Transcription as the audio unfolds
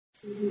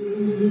This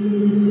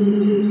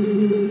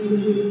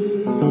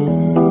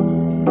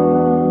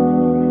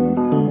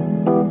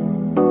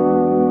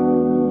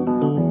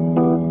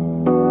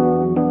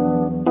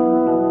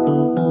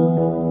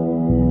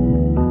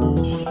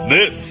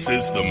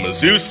is the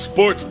Mizzou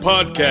Sports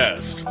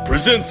Podcast,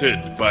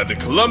 presented by the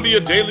Columbia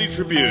Daily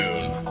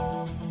Tribune.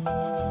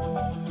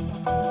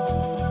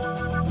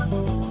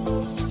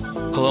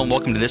 Hello and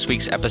welcome to this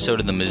week's episode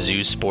of the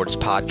Mizzou Sports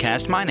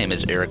Podcast. My name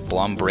is Eric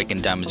Blum,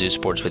 breaking down Mizzou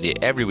sports with you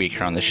every week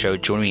here on the show.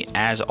 Joining me,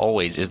 as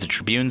always, is the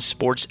Tribune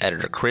sports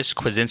editor, Chris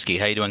Kwiecinski.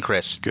 How you doing,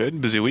 Chris?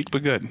 Good. Busy week,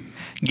 but good.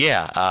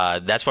 Yeah,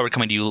 that's why we're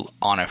coming to you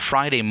on a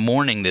Friday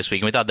morning this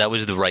week. And we thought that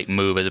was the right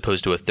move as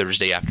opposed to a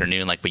Thursday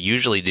afternoon like we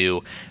usually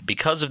do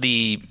because of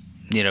the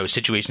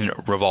situation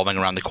revolving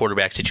around the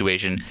quarterback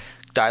situation.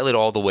 Dial it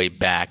all the way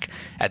back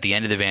at the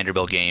end of the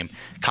Vanderbilt game.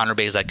 Connor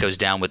Bazelak goes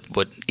down with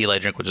what Eli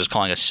Drinkwitz was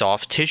calling a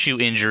soft tissue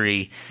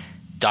injury.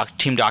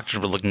 Team doctors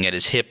were looking at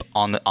his hip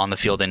on the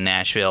field in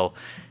Nashville.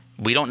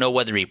 We don't know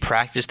whether he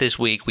practiced this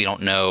week. We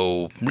don't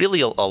know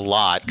really a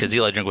lot because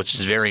Eli Drinkwitz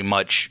is very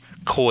much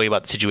coy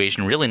about the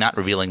situation, really not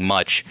revealing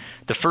much.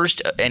 The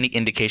first any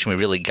indication we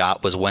really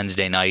got was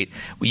Wednesday night.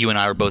 You and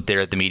I were both there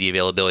at the media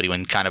availability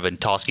when kind of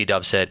Tosky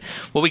Dub said,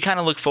 well, we kind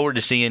of look forward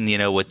to seeing,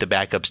 what the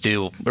backups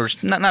do. Or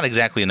not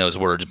exactly in those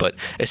words, but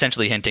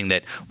essentially hinting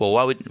that,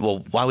 why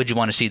would you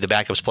want to see the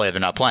backups play if they're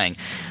not playing?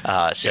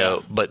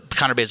 But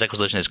Connor Bazelak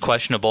was listed as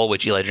questionable,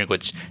 which Eli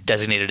Drinkwitz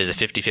designated as a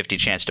 50-50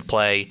 chance to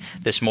play.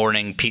 This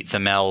morning, Pete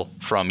Thamel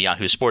from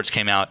Yahoo Sports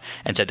came out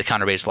and said that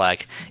Connor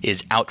Bazelak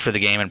is out for the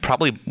game and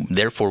probably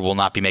therefore will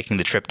not be making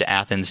the trip to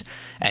Athens,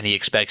 and he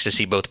expects to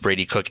see both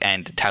Brady Cook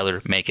and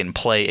Tyler Macon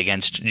play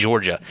against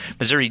Georgia.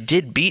 Missouri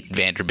did beat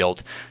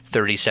Vanderbilt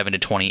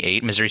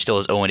 37-28. Missouri still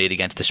is 0-8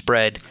 against the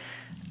spread.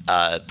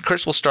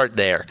 Chris, we'll start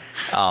there.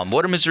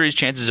 What are Missouri's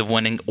chances of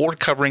winning or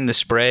covering the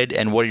spread,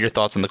 and what are your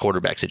thoughts on the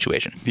quarterback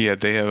situation? Yeah,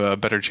 they have a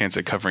better chance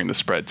at covering the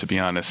spread, to be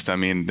honest. I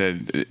mean,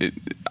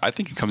 I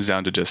think it comes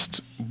down to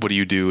just what do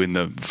you do in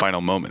the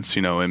final moments,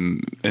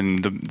 and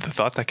the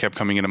thought that kept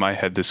coming into my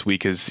head this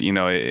week is,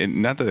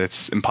 not that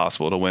it's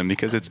impossible to win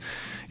because it's,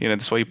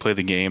 that's why you play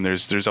the game.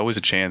 There's always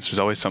a chance. There's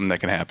always something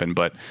that can happen.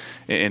 But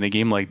in a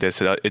game like this,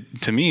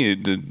 to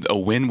me, a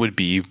win would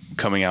be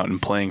coming out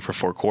and playing for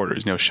 4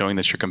 quarters, showing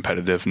that you're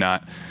competitive,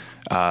 not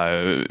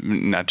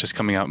just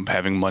coming out and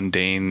having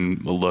mundane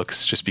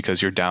looks just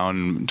because you're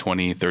down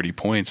 20, 30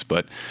 points,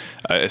 but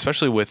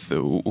especially with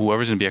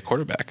whoever's going to be at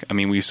quarterback. I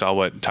mean, we saw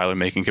what Tyler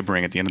Macon could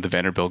bring at the end of the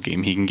Vanderbilt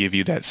game. He can give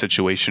you that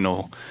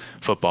situational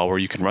football where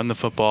you can run the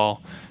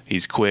football.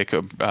 He's quick.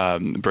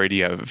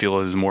 Brady, I feel,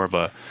 is more of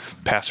a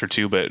passer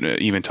too, but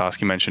even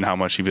Tosky mentioned how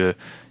much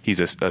he's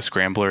a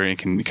scrambler and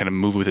can kind of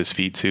move with his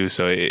feet too.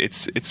 So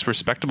it's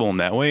respectable in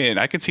that way, and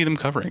I could see them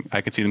covering.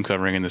 I could see them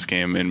covering in this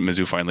game, and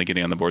Mizzou finally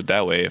getting on the board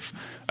that way.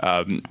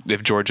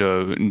 If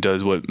Georgia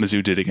does what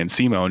Mizzou did against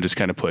SEMO and just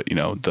kind of put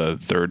the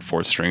third,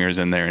 fourth stringers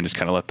in there and just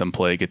kind of let them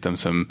play, get them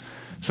some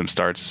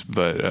starts,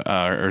 but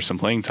or some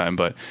playing time.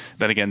 But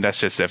then again, that's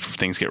just if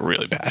things get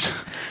really bad.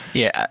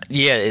 Yeah,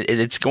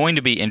 it's going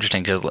to be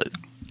interesting because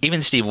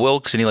even Steve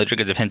Wilkes and Eli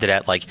Drinkwitz have hinted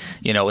at,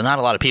 not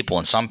a lot of people,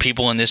 and some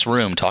people in this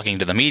room talking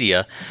to the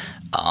media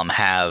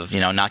have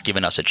not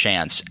given us a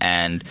chance.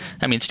 And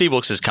I mean, Steve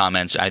Wilkes'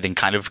 comments I think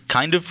kind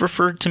of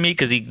referred to me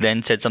because he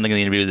then said something in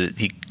the interview that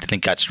he I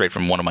think got straight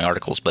from one of my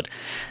articles. But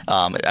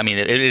I mean,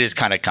 it is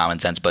kind of common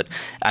sense. But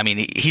I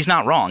mean, he's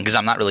not wrong because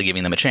I'm not really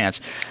giving them a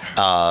chance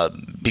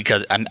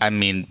because I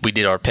mean, we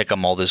did our pick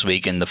 'em all this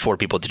week, and the 4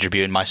 people at the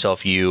Tribune,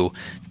 myself, you,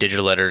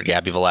 digital editor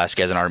Gabby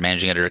Velasquez, and our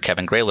managing editor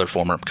Kevin Grayler,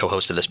 former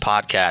co-host of this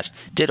podcast,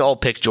 did all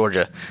pick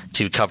Georgia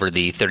to cover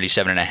the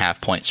 37.5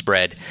 point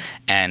spread.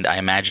 And I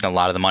imagine a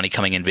lot of the money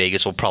coming in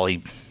Vegas will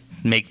probably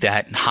make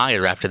that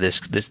higher after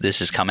this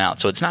has come out.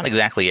 So it's not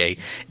exactly a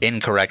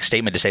incorrect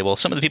statement to say, well,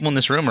 some of the people in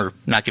this room are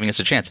not giving us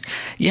a chance.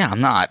 Yeah,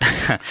 I'm not.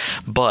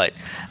 But,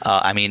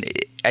 I mean,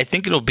 I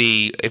think it'll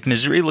be, if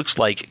Missouri looks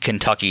like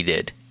Kentucky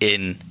did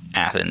in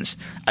Athens,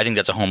 I think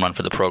that's a home run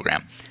for the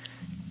program.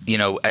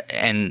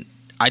 And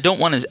I don't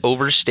want to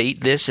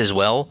overstate this as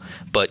well,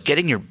 but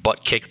getting your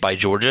butt kicked by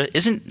Georgia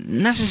isn't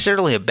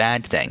necessarily a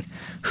bad thing.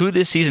 Who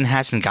this season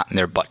hasn't gotten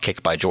their butt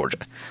kicked by Georgia?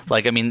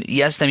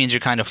 Yes, that means you're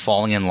kind of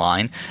falling in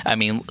line. I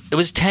mean, it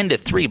was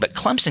 10-3, but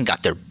Clemson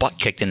got their butt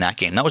kicked in that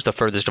game. That was the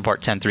furthest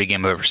apart 10-3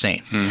 game I've ever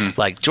seen.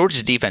 Mm-hmm.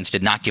 Georgia's defense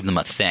did not give them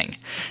a thing.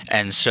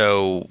 And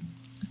so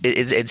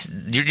it's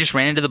you just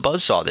ran into the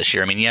buzzsaw this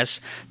year. I mean, yes,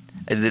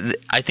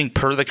 I think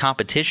per the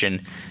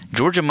competition,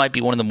 Georgia might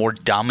be one of the more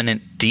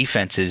dominant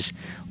defenses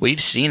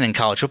we've seen in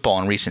college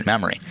football in recent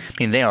memory. I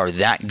mean, they are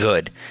that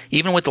good.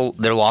 Even with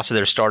their loss of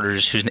their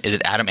starters, is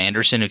it Adam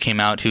Anderson who came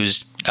out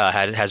who's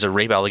has a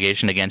rape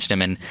allegation against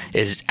him and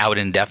is out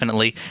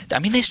indefinitely? I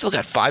mean, they still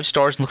got 5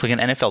 stars and look like an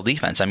NFL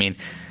defense. I mean,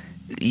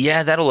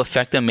 yeah, that'll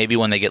affect them maybe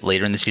when they get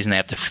later in the season. They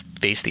have to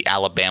face the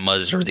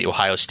Alabamas or the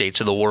Ohio States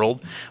of the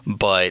world.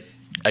 But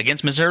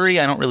against Missouri,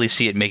 I don't really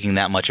see it making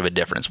that much of a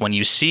difference. When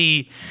you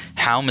see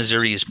how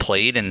Missouri is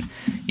played and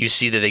you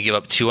see that they give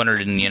up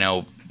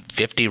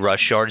 250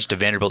 rush yards to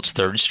Vanderbilt's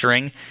third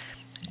string,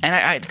 and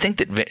I think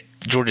that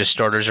Georgia's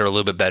starters are a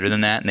little bit better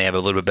than that, and they have a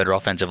little bit better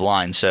offensive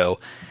line. So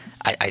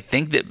I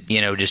think that,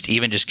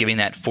 just giving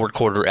that fourth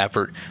quarter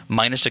effort,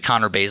 minus a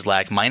Connor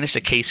Bazelak, minus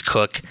a Case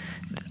Cook,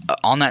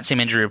 on that same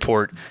injury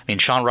report,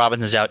 Sean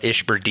Robinson's out,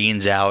 Ish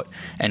Burdeen's out,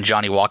 and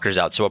Johnny Walker's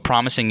out. So a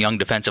promising young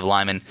defensive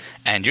lineman,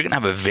 and you're going to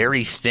have a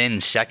very thin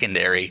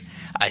secondary.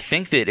 I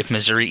think that if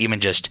Missouri even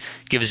just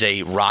gives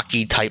a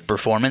Rocky-type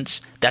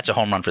performance, that's a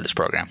home run for this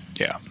program.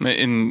 Yeah,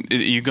 and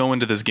you go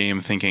into this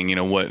game thinking,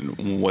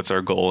 what's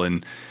our goal?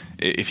 And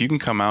if you can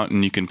come out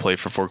and you can play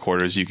for 4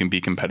 quarters, you can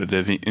be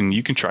competitive, and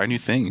you can try new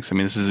things.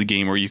 This is a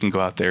game where you can go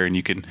out there and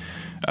you can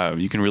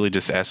really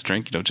just ask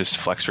drink, just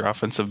flex your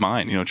offensive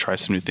mind, try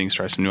some new things,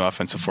 try some new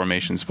offensive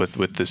formations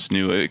with this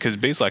new, because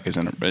Bazelak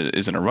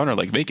isn't a runner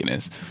like Bacon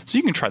is. So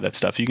you can try that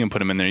stuff. You can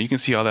put him in there. You can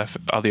see how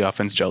the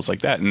offense gels like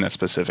that in that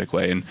specific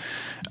way. And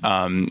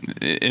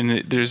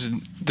there's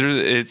an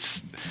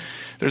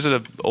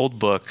old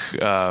book,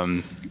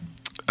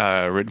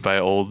 written by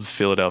an old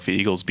Philadelphia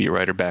Eagles beat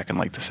writer back in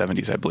like the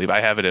 70s, I believe. I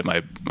have it in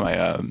my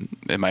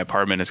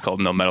apartment. It's called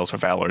No Medals for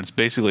Valor. It's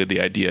basically, the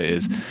idea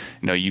is,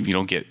 you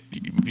don't get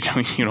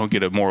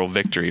a moral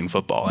victory in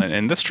football,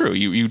 and that's true.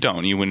 You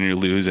don't. You win or you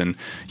lose, and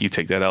you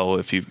take that L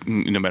if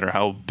no matter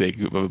how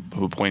big of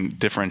a point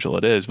differential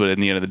it is. But at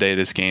the end of the day,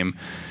 this game,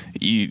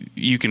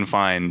 you can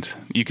find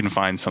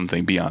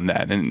something beyond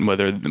that, and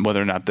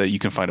whether or not that you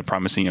can find a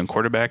promising young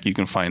quarterback, you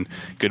can find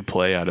good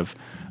play out of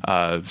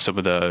some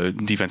of the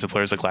defensive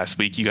players. Like last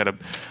week, you got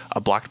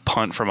a blocked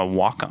punt from a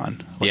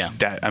walk-on.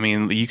 That.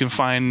 You can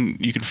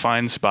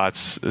find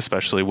spots,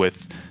 especially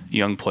with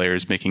young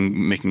players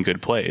making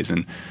good plays.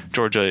 And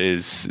Georgia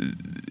is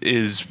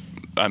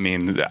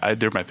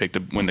they're my pick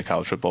to win the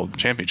college football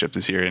championship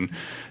this year. And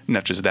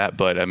not just that,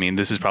 but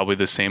this is probably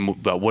the same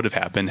what would have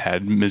happened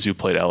had Mizzou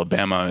played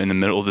Alabama in the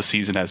middle of the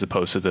season as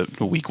opposed to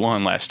the week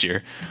 1 last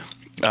year.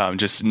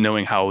 Just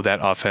knowing how that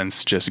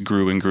offense just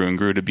grew and grew and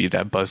grew to be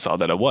that buzzsaw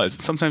that it was.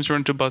 Sometimes we're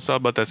into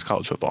buzzsaw, but that's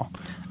college football.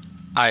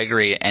 I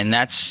agree, and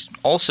that's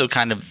also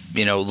kind of,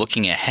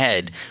 looking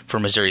ahead for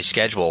Missouri's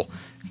schedule,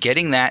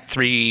 getting that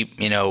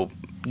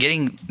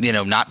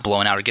not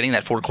blown out, or getting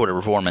that fourth quarter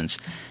performance.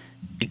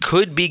 It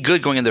could be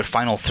good going into their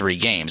final 3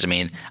 games.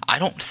 I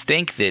don't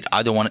think that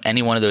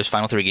any one of those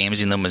final 3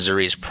 games, even though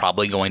Missouri is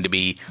probably going to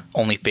be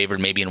only favored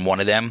maybe in one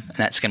of them, and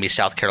that's going to be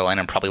South Carolina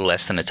and probably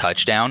less than a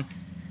touchdown,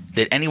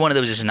 that any one of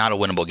those is not a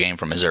winnable game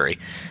for Missouri.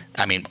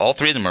 All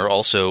 3 of them are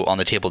also on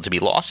the table to be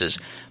losses,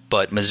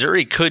 but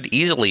Missouri could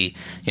easily,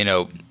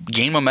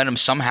 gain momentum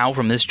somehow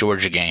from this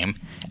Georgia game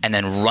and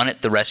then run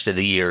it the rest of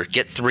the year,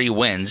 get 3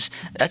 wins.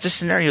 That's a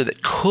scenario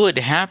that could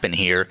happen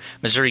here.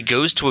 Missouri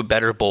goes to a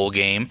better bowl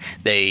game.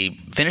 They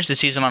finish the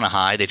season on a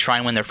high. They try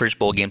and win their first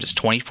bowl game since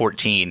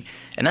 2014,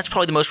 and that's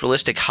probably the most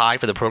realistic high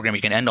for the program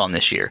you can end on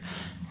this year.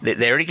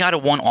 They already got a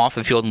 1 off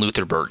the field in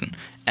Luther Burden,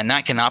 and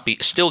that cannot be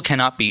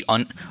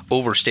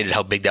overstated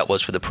how big that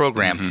was for the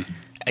program,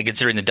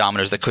 considering the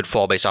dominoes that could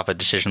fall based off a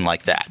decision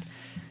like that.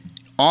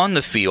 On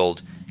the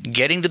field,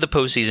 getting to the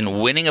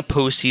postseason, winning a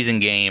postseason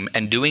game,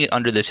 and doing it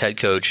under this head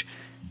coach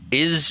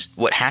is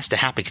what has to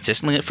happen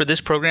consistently for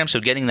this program.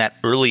 So getting that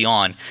early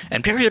on,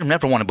 and Perry would have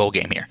never won a bowl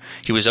game here.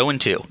 He was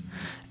 0-2,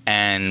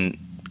 and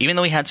even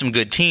though he had some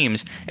good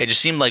teams, it just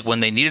seemed like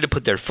when they needed to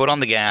put their foot on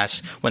the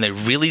gas, when they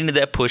really needed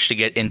that push to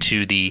get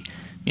into the,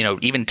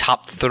 even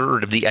top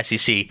third of the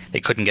SEC,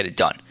 they couldn't get it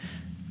done.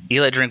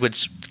 Eli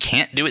Drinkwitz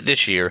can't do it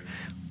this year,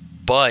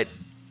 but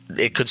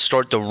it could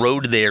start the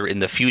road there in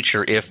the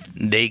future if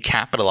they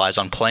capitalize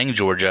on playing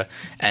Georgia,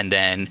 and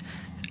then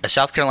a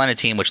South Carolina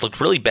team which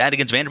looked really bad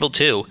against Vanderbilt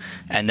too,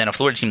 and then a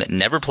Florida team that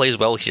never plays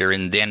well here,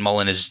 and Dan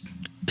Mullen is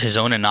his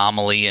own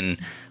anomaly, and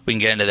we can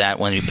get into that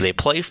when they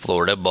play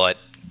Florida,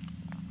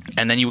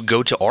 and then you would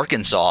go to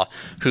Arkansas,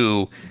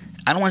 who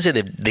I don't want to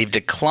say they've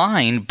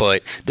declined,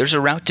 but there's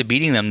a route to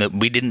beating them that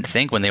we didn't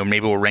think when they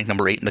were ranked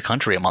number 8 in the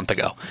country a month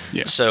ago.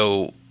 Yeah.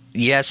 So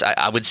yes,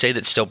 I would say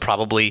that still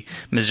probably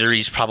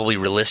Missouri's probably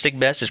realistic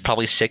best is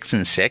probably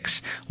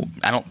 6-6.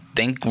 I don't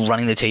think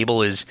running the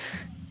table is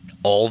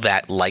all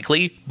that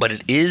likely, but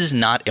it is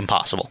not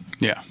impossible.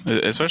 Yeah,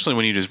 especially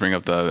when you just bring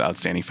up the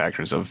outstanding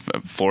factors of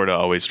Florida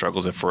always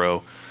struggles at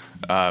Faroe.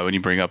 When you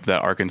bring up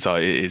that Arkansas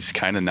is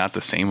kind of not the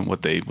same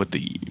what they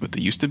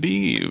used to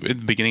be at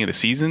the beginning of the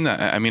season.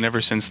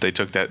 Ever since they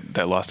took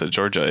that loss to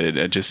Georgia,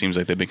 it just seems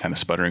like they've been kind of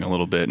sputtering a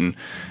little bit, and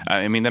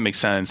that makes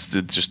sense.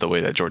 It's just the way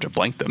that Georgia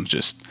blanked them.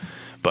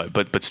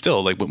 But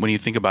still, like when you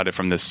think about it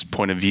from this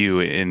point of view,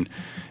 and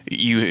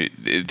you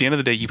at the end of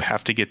the day, you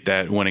have to get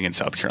that win against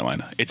South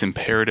Carolina. It's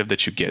imperative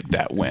that you get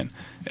that win,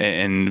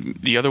 and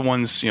the other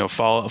ones,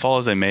 fall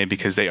as they may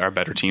because they are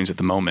better teams at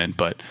the moment,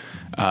 but.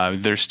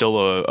 There's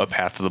still a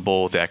path to the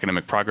bowl with the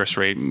academic progress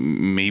rate,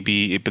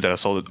 maybe, but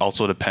that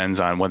also depends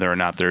on whether or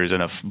not there's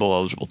enough bowl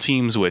eligible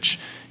teams, which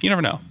you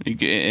never know.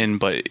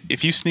 But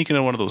if you sneak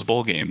into one of those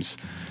bowl games,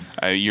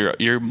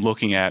 you're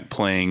looking at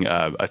playing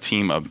a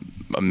team, a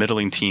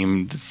middling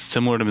team that's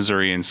similar to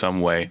Missouri in some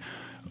way,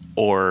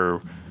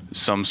 or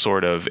some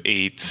sort of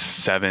 8,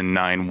 7,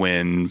 9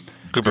 win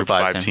Group of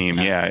five team.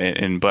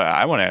 Yeah. But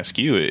I want to ask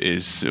you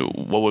is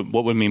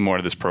what would mean more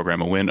to this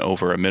program, a win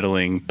over a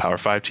middling Power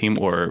 5 team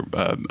or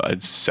a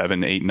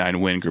 7, 8,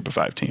 9 win Group of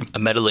 5 team? A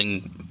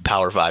middling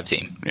Power 5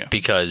 team,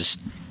 because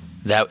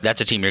that's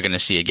a team you're going to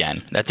see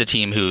again. That's a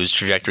team whose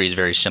trajectory is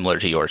very similar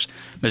to yours.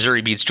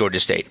 Missouri beats Georgia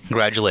State.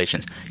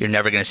 Congratulations. You're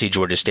never going to see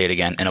Georgia State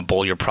again in a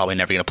bowl you're probably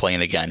never going to play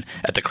in again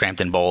at the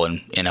Crampton Bowl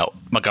in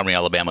Montgomery,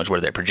 Alabama is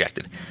where they're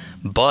projected.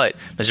 But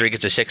Missouri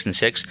gets a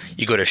 6-6.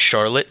 You go to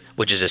Charlotte,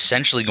 which is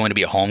essentially going to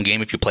be a home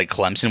game if you play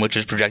Clemson, which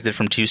is projected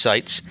from 2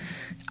 sites.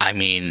 I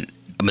mean,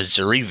 a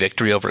Missouri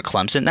victory over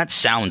Clemson, that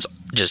sounds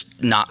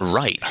just not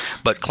right.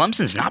 But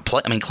Clemson's not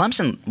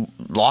Clemson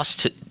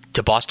lost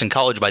to Boston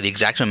College by the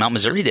exact same amount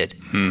Missouri did.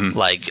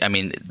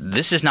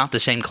 This is not the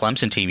same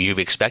Clemson team you've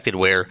expected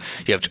where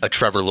you have a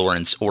Trevor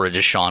Lawrence or a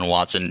Deshaun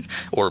Watson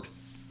or,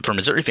 for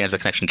Missouri fans, the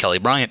connection Kelly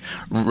Bryant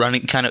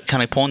running kind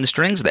of pulling the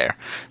strings there.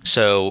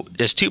 So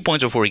there's 2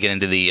 points before we get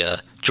into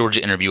the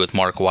Georgia interview with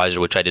Marc Weiszer,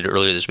 which I did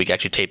earlier this week. I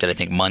actually taped it, I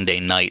think,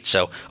 Monday night.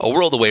 So a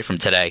world away from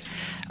today.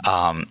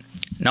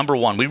 Number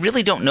one, we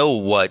really don't know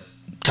what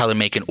Tyler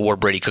Macon or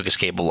Brady Cook is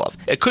capable of.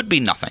 It could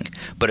be nothing,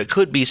 but it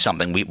could be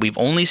something. We've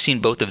only seen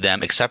both of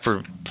them, except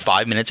for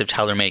 5 minutes of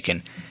Tyler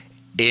Macon,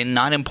 in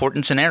not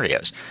important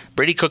scenarios.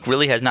 Brady Cook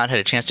really has not had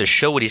a chance to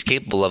show what he's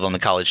capable of on the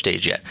college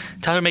stage yet.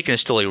 Tyler Macon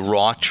is still a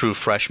raw, true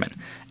freshman,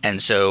 and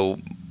so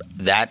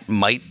that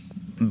might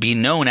be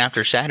known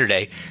after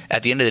Saturday.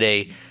 At the end of the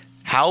day,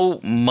 how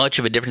much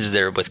of a difference is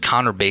there with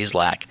Connor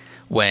Bazelak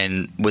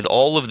when, with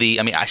all of the,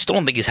 I still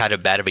don't think he's had as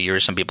bad of a year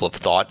as some people have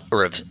thought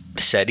or have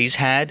said he's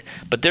had,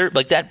 but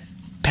that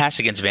pass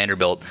against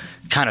Vanderbilt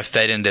kind of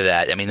fed into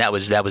that. That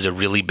was a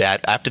really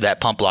bad, after that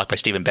pump block by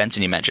Steven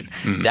Benson you mentioned,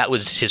 that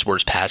was his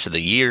worst pass of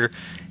the year.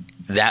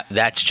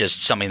 That's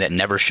just something that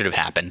never should have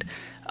happened.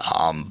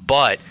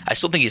 But I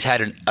still think he's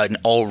had an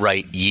all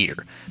right year.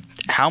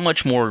 How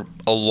much more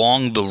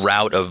along the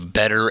route of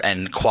better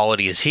and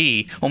quality is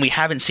he when we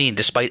haven't seen,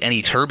 despite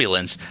any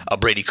turbulence, a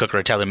Brady Cook or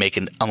a Tyler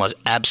Macon unless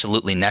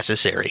absolutely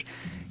necessary,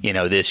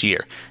 this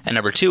year? And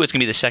number two, it's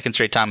going to be the second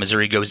straight time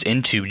Missouri goes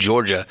into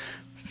Georgia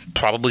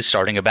probably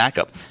starting a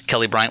backup.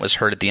 Kelly Bryant was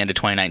hurt at the end of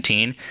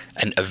 2019,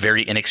 and a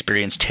very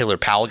inexperienced Taylor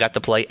Powell got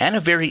to play, and a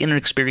very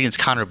inexperienced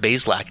Connor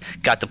Bazelak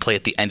got to play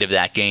at the end of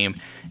that game.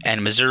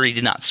 And Missouri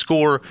did not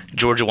score.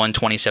 Georgia won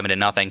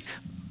 27-0.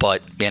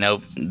 But,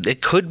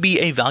 it could be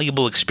a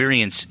valuable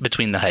experience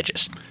between the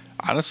hedges.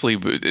 Honestly,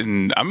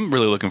 and I'm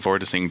really looking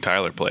forward to seeing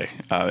Tyler play.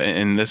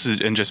 And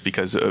just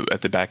because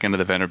at the back end of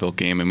the Vanderbilt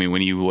game,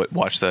 when you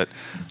watch that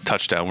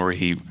touchdown where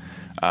he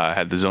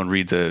had the zone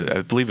read,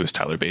 I believe it was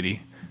Tyler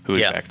Beatty who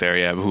was back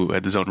there, who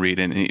had the zone read,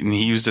 and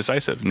he was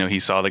decisive. He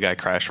saw the guy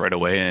crash right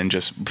away and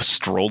just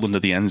strolled into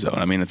the end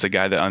zone. It's a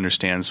guy that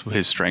understands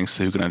his strengths,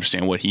 who can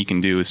understand what he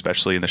can do,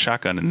 especially in the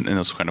shotgun and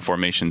those kind of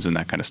formations and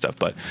that kind of stuff.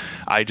 But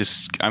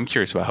I'm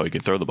curious about how he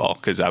could throw the ball,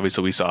 because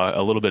obviously we saw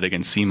a little bit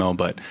against SEMO,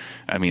 but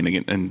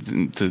again, and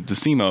the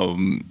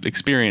SEMO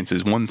experience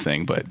is one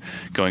thing, but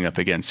going up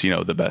against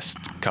the best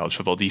college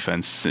football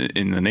defense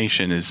in the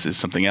nation is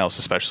something else,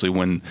 especially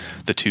when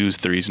the 2s,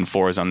 3s, and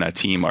 4s on that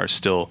team are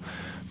still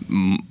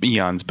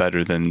eons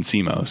better than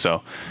SEMO.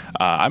 So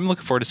I'm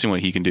looking forward to seeing what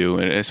he can do,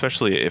 and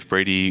especially if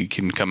Brady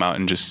can come out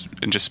and just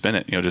spin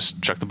it.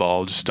 Just chuck the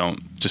ball. Just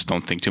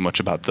don't think too much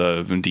about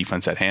the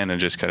defense at hand,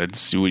 and just kind of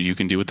see what you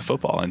can do with the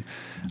football. And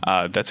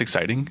that's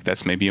exciting.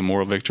 That's maybe a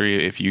moral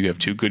victory if you have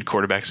two good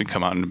quarterbacks that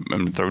come out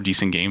and throw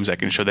decent games that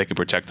can show they can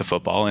protect the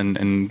football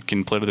and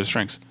can play to their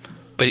strengths.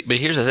 But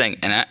here's the thing,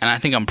 and I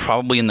think I'm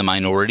probably in the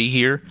minority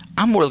here.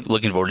 I'm more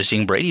looking forward to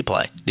seeing Brady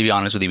play, to be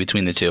honest with you,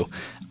 between the two.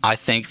 I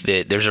think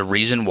that there's a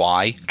reason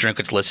why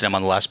Drinkwitz listed him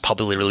on the last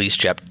publicly released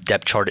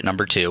depth chart at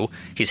number 2.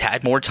 He's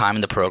had more time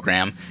in the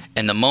program,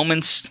 and the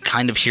moments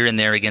kind of here and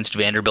there against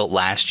Vanderbilt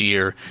last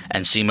year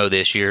and SEMO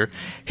this year,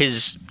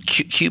 his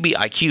QB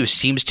IQ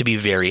seems to be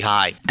very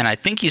high. And I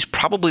think he's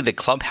probably the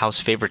clubhouse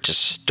favorite to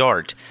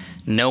start,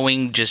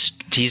 knowing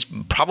he's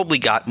probably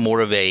got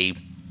more of a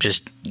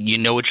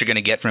what you're going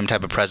to get from him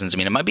type of presence.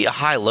 It might be a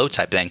high-low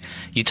type thing.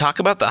 You talk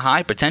about the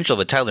high potential of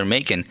a Tyler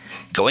Macon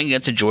going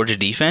against a Georgia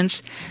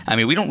defense.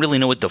 We don't really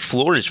know what the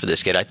floor is for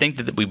this kid. I think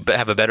that we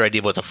have a better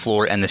idea of what the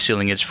floor and the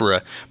ceiling is for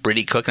a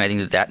Brady Cook, and I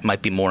think that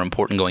might be more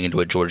important going into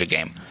a Georgia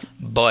game.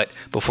 But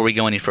before we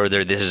go any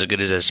further, this is as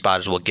good as a spot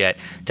as we'll get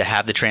to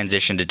have the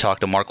transition to talk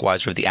to Marc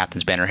Weiszer of the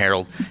Athens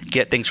Banner-Herald,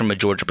 get things from a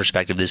Georgia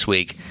perspective this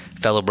week,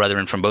 fellow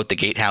brethren from both the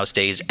Gatehouse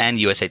Days and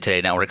USA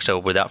Today Network. So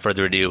without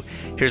further ado,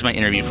 here's my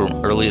interview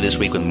from earlier this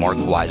week with Marc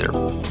Weiszer.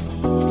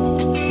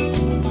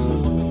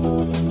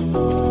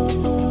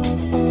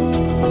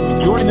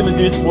 Joining the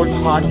Mizzou Sports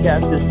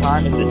Podcast this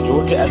time is the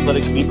Georgia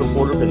Athletics beat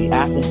reporter for the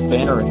Athens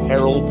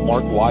Banner-Herald,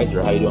 Marc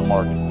Weiszer. How you doing,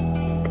 Marc?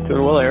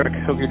 Doing well, Eric.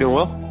 Hope you're doing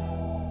well.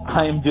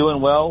 I am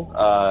doing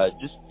well.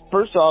 Just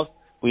first off,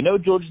 we know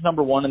Georgia's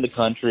number 1 in the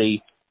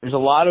country. There's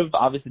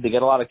obviously they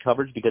get a lot of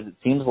coverage because it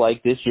seems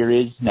like this year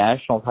is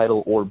national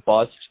title or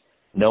bust,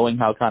 knowing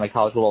how kind of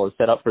college football is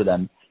set up for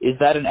them. Is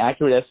that an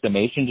accurate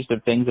estimation just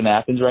of things in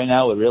Athens right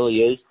now? It really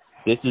is.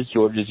 This is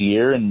Georgia's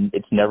year, and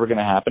it's never going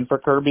to happen for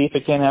Kirby if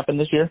it can't happen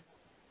this year?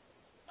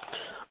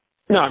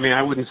 No, I mean,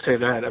 I wouldn't say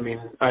that. I mean,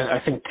 I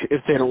think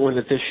if they don't win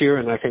it this year,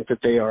 and I think that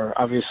they are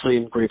obviously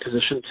in great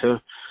position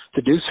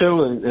to do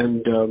so,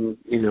 and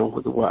you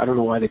know, I don't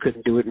know why they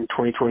couldn't do it in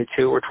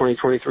 2022 or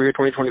 2023 or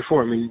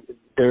 2024. I mean,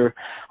 they're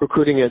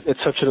recruiting at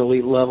such an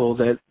elite level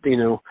that, you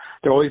know,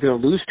 they're always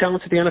going to lose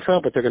talent to the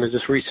NFL, but they're going to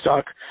just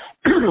restock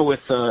with,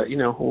 you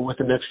know, with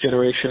the next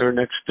generation or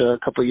next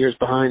couple of years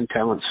behind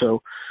talent.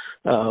 So,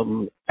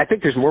 I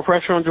think there's more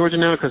pressure on Georgia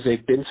now because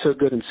they've been so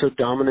good and so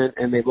dominant,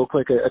 and they look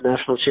like a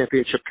national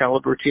championship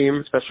caliber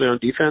team, especially on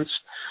defense,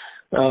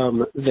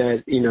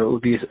 that, you know, it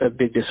would be a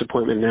big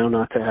disappointment now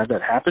not to have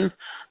that happen.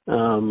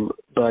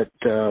 But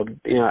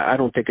you know, I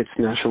don't think it's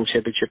national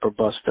championship or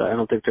bust. I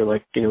don't think they're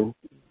like, you know,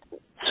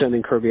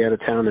 sending Kirby out of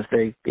town if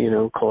they, you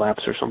know,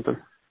 collapse or something.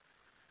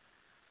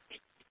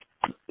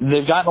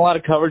 They've gotten a lot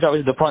of coverage.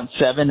 Obviously, the front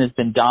seven has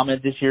been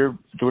dominant this year.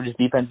 Georgia's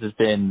defense has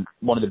been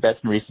one of the best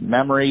in recent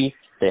memory.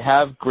 They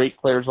have great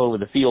players all over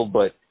the field,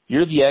 but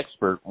you're the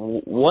expert.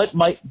 What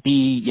might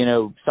be, you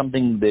know,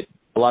 something that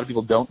a lot of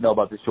people don't know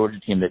about this Georgia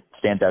team that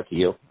stands out to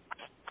you?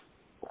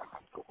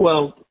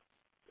 Well,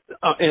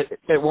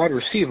 at wide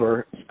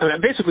receiver, I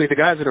mean, basically the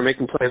guys that are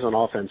making plays on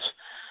offense,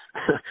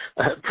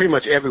 pretty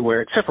much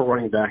everywhere except for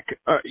running back,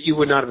 you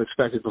would not have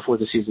expected before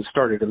the season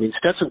started. I mean,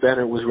 Stetson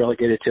Bennett was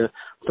relegated to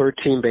third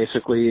team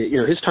basically. You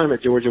know, his time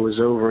at Georgia was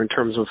over in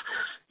terms of,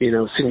 you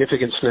know,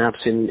 significant snaps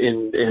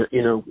in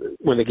you know,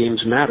 when the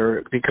games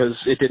matter, because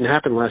it didn't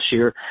happen last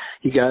year.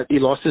 He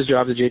lost his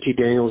job to JT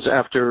Daniels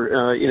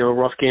after you know, a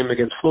rough game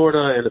against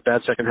Florida and a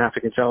bad second half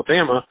against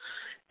Alabama.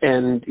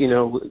 And, you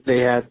know, they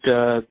had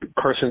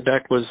Carson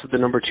Beck was the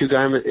number 2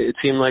 guy, it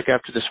seemed like,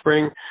 after the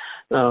spring.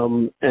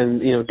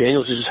 And, you know,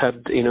 Daniels just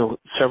had, you know,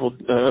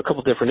 a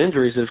couple different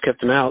injuries that have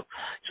kept him out.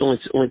 He's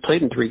only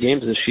played in 3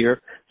 games this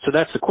year. So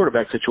that's the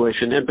quarterback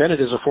situation. And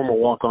Bennett is a former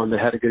walk-on that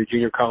had to go to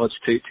junior college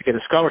to get a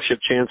scholarship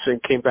chance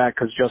and came back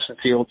because Justin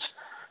Fields,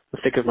 I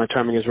think if my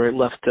timing is right,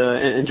 left,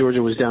 and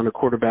Georgia was down to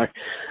quarterback.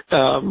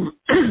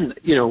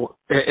 You know,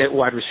 at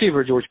wide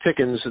receiver, George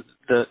Pickens,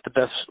 the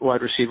best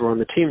wide receiver on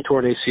the team,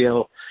 tore an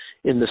ACL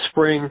in the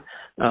spring.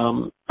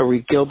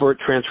 Arik Gilbert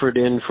transferred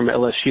in from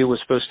LSU, was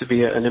supposed to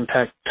be an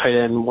impact tight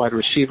end wide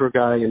receiver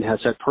guy, and has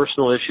had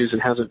personal issues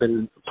and hasn't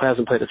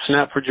played a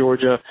snap for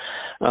Georgia.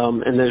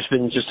 And there's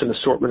been just an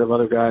assortment of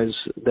other guys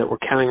that we're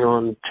counting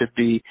on to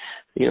be,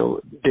 you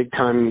know, big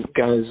time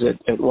guys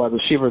at wide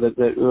receiver that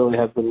really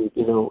have been,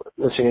 you know,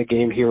 missing a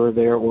game here or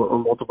there or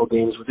multiple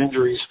games with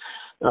injuries.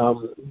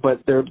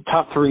 But their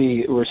top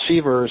 3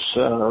 receivers,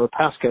 or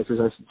pass catchers,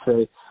 I should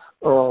say,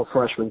 are all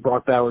freshmen.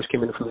 Brock Bowers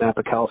came in from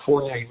Napa,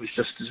 California. He was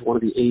just one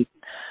of the 8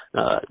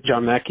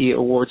 John Mackey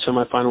Award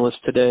semifinalists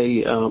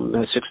today.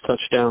 Had 6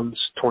 touchdowns,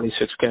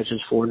 26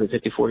 catches,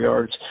 454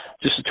 yards.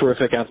 Just a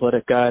terrific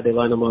athletic guy. They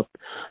lined him up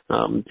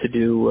to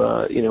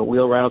do you know,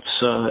 wheel routes.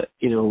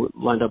 You know,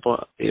 lined up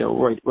you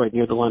know, right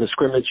near the line of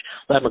scrimmage.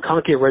 Ladd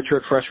McConkey, a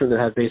redshirt freshman that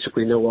had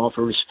basically no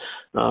offers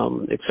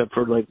except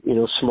for, like, you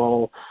know,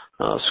 small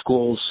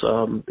schools.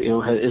 You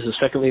know, is the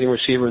second leading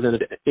receiver. Then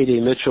A.D.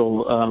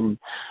 Mitchell,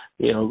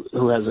 you know,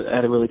 who has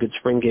had a really good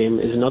spring game,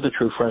 is another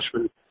true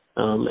freshman,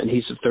 and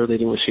he's the 3rd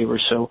leading receiver.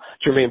 So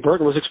Jermaine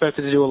Burton was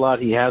expected to do a lot.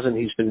 He hasn't.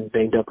 He's been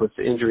banged up with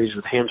injuries,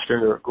 with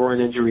hamstring or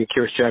groin injury.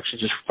 Kyrus Jackson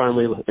just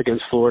finally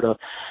against Florida,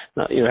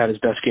 you know, had his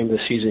best game of the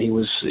season. He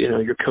was, you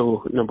know, your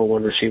number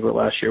 1 receiver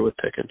last year with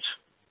Pickens.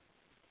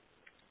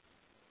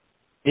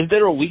 Is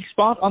there a weak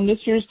spot on this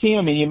year's team?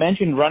 I mean, you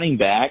mentioned running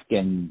back,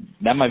 and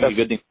that might be a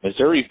good thing for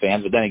Missouri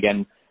fans, but then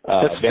again,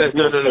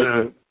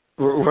 no.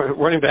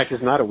 Running back is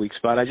not a weak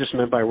spot. I just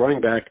meant by running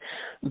back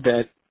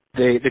that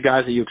the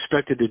guys that you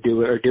expected to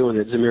do it are doing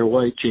it. Zamir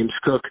White, James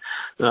Cook,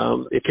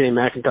 Kenny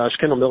McIntosh.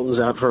 Kendall Milton's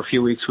out for a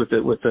few weeks with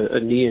a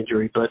knee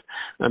injury, but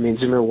I mean,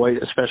 Zamir White,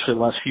 especially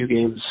the last few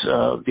games,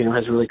 you know,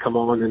 has really come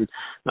on. And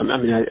I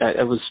mean,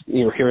 I was,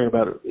 you know, hearing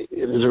about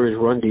Missouri's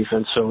run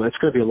defense, so it's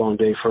going to be a long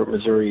day for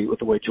Missouri with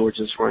the way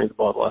Georgia's running the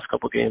ball the last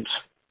couple of games.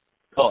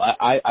 Well,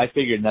 I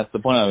figured, and that's the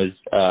point I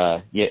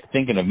was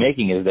thinking of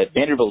making, is that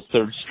Vanderbilt's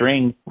 3rd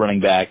string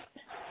running back,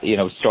 you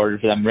know,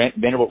 started for them.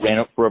 Vanderbilt ran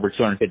up for over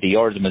 250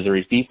 yards in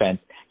Missouri's defense.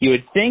 You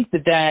would think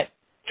that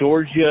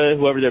Georgia,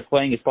 whoever they're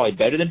playing, is probably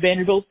better than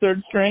Vanderbilt's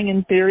 3rd string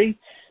in theory.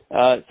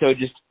 So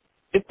just,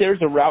 if there's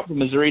a route for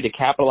Missouri to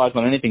capitalize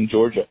on anything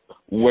Georgia,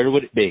 where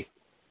would it be?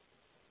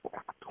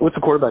 What's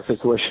the quarterback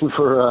situation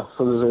for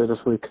Missouri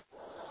this week?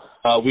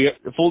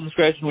 Full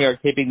discretion, we are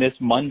taping this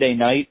Monday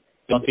night.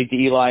 Don't speak to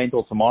Eli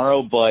until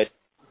tomorrow, but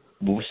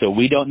so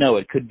we don't know.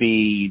 It could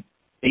be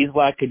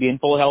Black could be in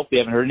full health. We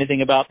haven't heard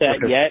anything about that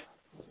yet.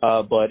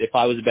 But if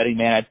I was a betting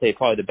man, I'd say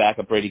probably the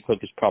backup Brady Cook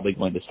is probably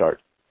going to start.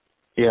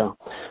 Yeah.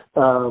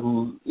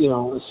 You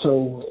know,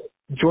 so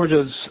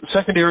Georgia's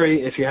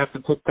secondary, if you have to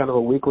put kind of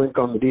a weak link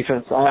on the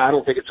defense, I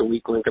don't think it's a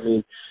weak link. I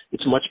mean,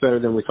 it's much better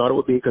than we thought it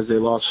would be because they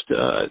lost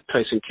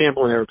Tyson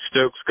Campbell and Eric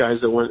Stokes, guys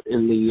that went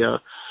in the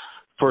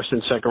first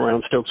and second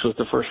round. Stokes was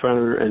the first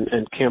rounder,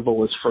 and Campbell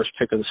was first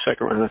pick of the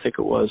second round, I think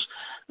it was.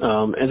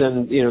 And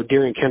then,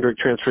 Darian Kendrick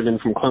transferred in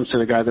from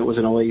Clemson, a guy that was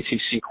an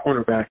all-ACC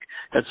cornerback,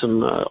 had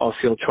some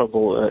off-field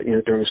trouble,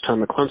 during his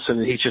time at Clemson,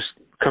 and he's just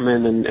come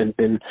in and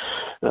been,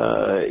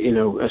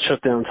 a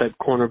shutdown-type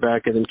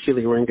cornerback. And then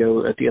Keely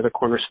Ringo at the other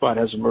corner spot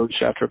has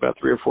emerged after about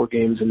 3 or 4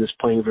 games and is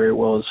playing very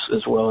well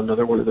as well.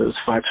 Another one of those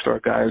 5-star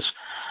guys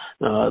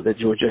that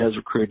Georgia has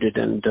recruited.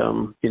 And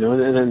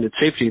then at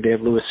safety, they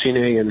have Louis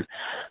Cine and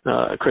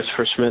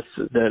Christopher Smith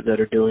that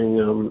are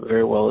doing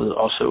very well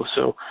also.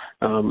 So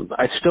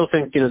I still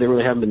think, they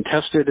really haven't been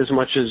tested as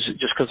much as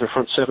just because their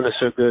front seven is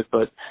so good.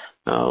 But,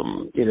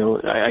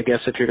 I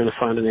guess if you're going to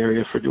find an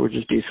area for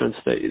Georgia's defense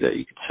that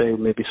you could say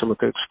maybe someone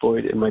could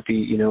exploit, it might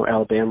be,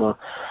 Alabama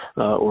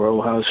or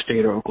Ohio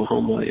State or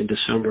Oklahoma in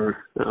December,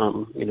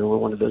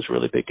 one of those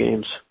really big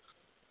games.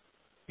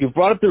 You've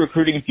brought up the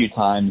recruiting a few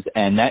times,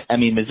 and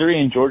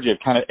Missouri and Georgia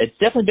have it's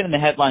definitely been in the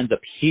headlines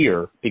up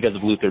here because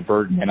of Luther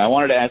Burden, and I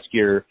wanted to ask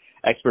your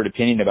expert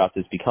opinion about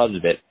this because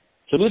of it.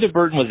 So Luther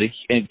Burden was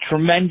a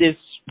tremendous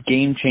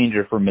game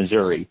changer for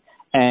Missouri,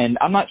 and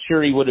I'm not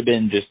sure he would have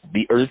been just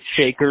the earth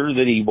shaker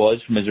that he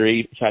was for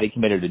Missouri had he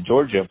committed to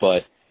Georgia,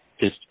 but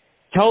just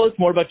tell us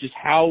more about just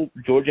how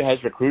Georgia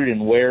has recruited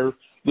and where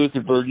Luther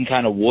Burden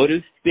kind of would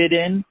have fit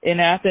in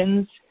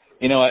Athens.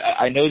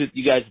 I know that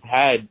you guys have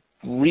had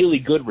really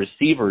good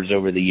receivers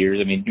over the years.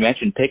 I mean, you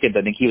mentioned Pickens.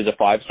 I think he was a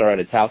 5-star at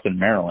his house in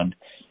Maryland.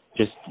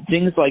 Just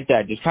things like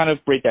that. Just kind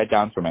of break that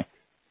down for me.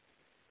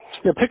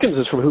 Yeah, Pickens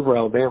is from Hoover,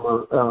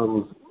 Alabama.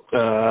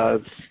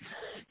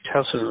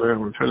 House in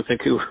Maryland. I'm trying to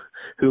think who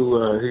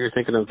you're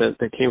thinking of that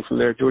came from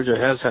there. Georgia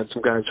has had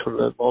some guys from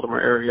the Baltimore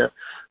area.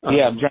 There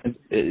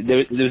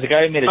was a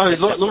guy who made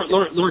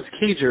Lawrence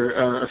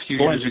Cager a few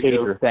years ago.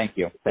 Cager, thank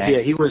you.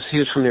 Yeah, he was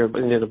from there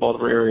near the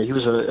Baltimore area. He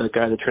was a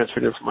guy that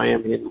transferred in from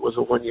Miami and was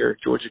a 1-year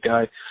Georgia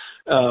guy.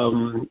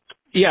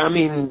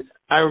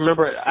 I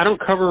remember I don't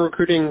cover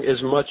recruiting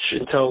as much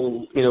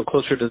until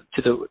closer to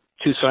the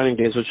 2 signing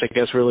days, which I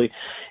guess really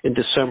in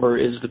December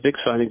is the big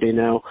signing day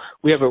now.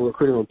 We have a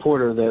recruiting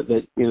reporter that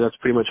that's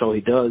pretty much all he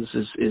does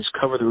is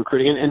cover the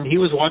recruiting. And he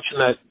was watching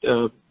that,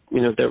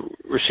 that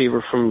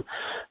receiver from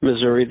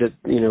Missouri that,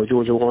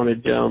 Georgia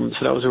wanted. So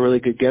that was a really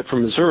good get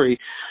from Missouri.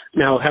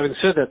 Now, having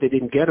said that, they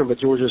didn't get him, but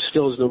Georgia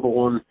still is number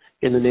 1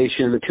 in the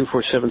nation in the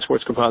 247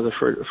 Sports Composite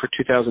for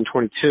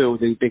 2022.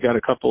 They got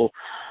a couple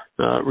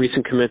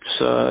recent commits,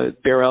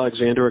 Bear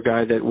Alexander, a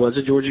guy that was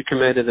a Georgia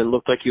commit and then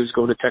looked like he was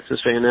going to Texas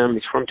A&M.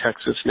 He's from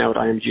Texas, now at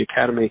IMG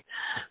Academy.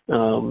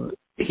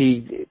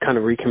 He kind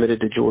of recommitted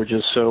to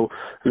Georgia, so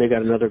they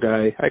got another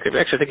guy. I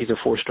think he's a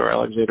 4-star,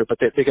 Alexander, but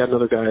they got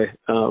another guy,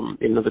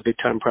 another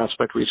big-time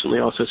prospect recently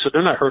also. So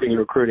they're not hurting in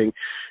recruiting.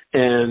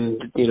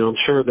 And, I'm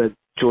sure that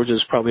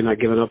Georgia's probably not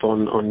giving up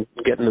on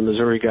getting the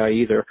Missouri guy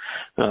either.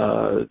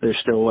 They're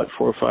still, 4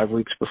 or 5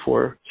 weeks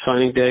before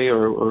signing day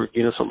or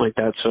something like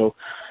that. So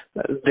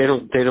they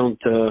don't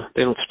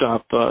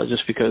stop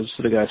just because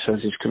the guy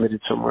says he's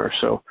committed somewhere.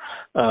 So,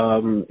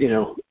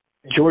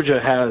 Georgia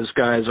has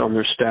guys on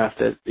their staff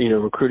that,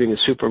 recruiting is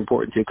super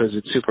important to because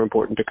it's super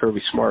important to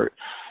Kirby Smart.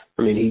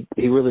 I mean,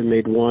 he really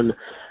made one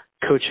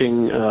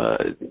coaching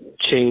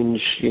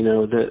change,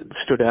 that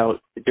stood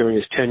out during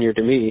his tenure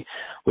to me,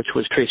 which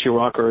was Tracy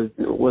Rocker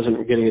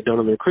wasn't getting it done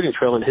on the recruiting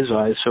trail in his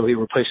eyes, so he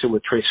replaced him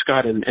with Trey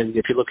Scott. And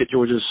if you look at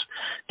Georgia's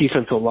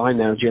defensive line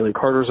now, Jalen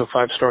Carter's a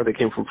 5-star that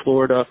came from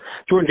Florida.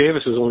 Jordan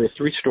Davis is only a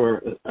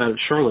 3-star out of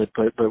Charlotte,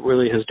 but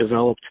really has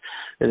developed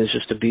and is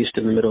just a beast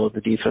in the middle of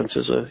the defense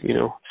as a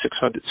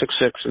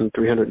 6'6" and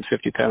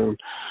 350-pound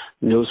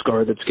nose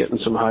guard that's getting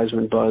some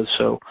Heisman buzz.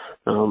 So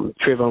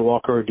Trayvon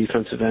Walker,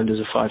 defensive end, is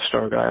a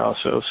 5-star guy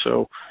also.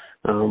 So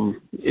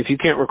if you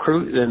can't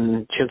recruit,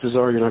 then chances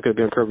are you're not going to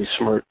be on Kirby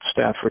Smart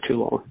staff for too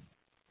long.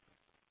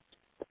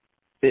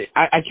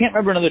 I can't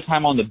remember another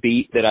time on the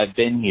beat that I've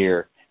been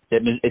here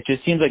that it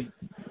just seems like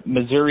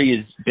Missouri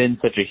has been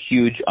such a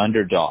huge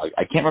underdog.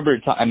 I can't remember.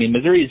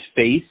 Missouri has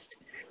faced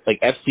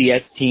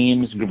FCS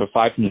teams, group of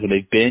 5 teams, where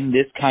they've been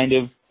this kind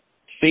of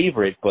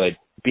favorite, but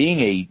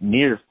being a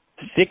near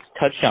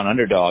 6-touchdown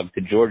underdog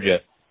to Georgia,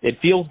 it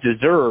feels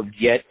deserved,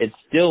 yet it's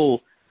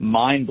still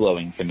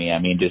mind-blowing to me.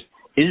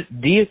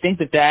 Do you think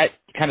that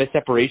kind of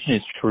separation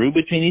is true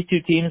between these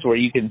 2 teams, where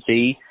you can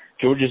see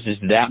Georgia's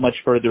just that much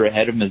further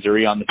ahead of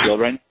Missouri on the field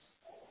right now?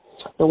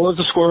 What was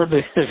the score of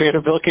the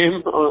Vanderbilt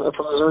game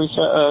from Missouri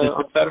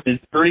on Saturday?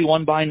 Missouri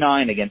won by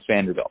 9 against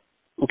Vanderbilt.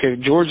 Okay,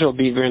 Georgia will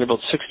beat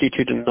Vanderbilt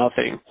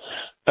 62-0.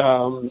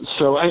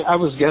 So I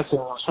was guessing,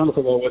 I was trying to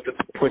figure out what the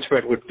point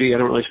spread would be. I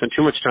don't really spend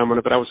too much time on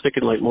it, but I was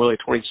thinking more like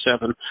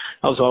 27.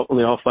 I was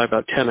only off by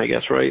about 10, I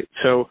guess, right?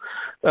 So,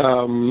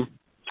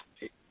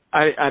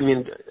 I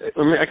can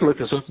look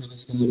this up. So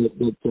he's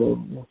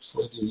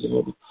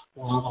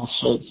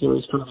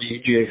kind of a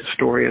UGA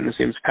historian. His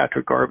name's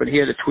Patrick Garvin. He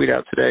had a tweet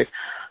out today.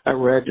 I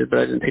read it, but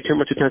I didn't pay too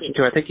much attention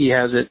to it. I think he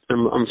has it.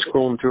 I'm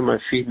scrolling through my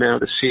feed now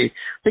to see. I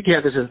think he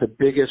had this as the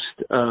biggest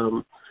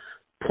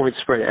point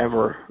spread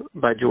ever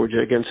by Georgia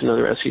against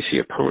another SEC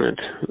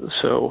opponent.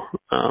 So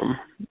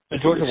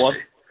Georgia was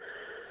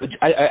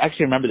I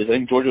actually remember this. I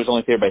think Georgia was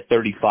only favored by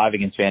 35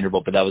 against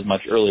Vanderbilt, but that was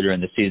much earlier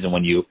in the season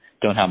when you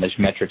don't have much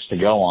metrics to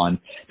go on.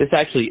 This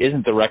actually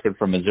isn't the record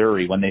for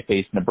Missouri. When they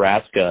faced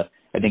Nebraska,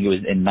 I think it was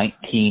in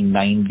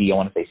 1990, I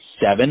want to say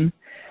 7.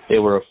 They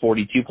were a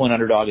 42-point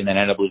underdog and then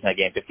ended up losing that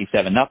game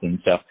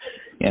 57-0. So,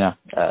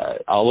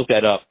 I'll look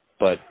that up,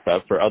 but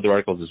for other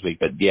articles this week.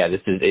 But yeah,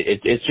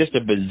 it's just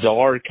a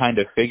bizarre kind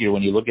of figure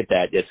when you look at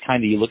that. It's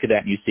kind of, you look at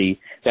that and you see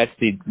that's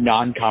the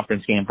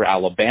non-conference game for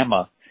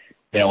Alabama,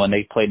 when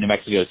they played New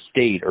Mexico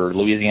State or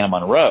Louisiana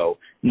Monroe,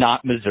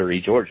 not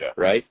Missouri, Georgia,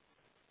 right?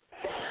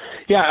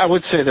 Yeah, I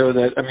would say, though,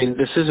 that,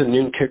 this is a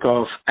noon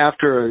kickoff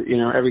after,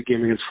 every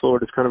game against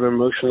Florida. It's kind of an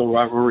emotional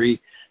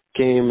rivalry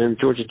game, and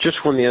Georgia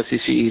just won the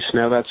SEC East.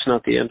 Now, that's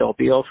not the end-all,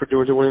 be-all for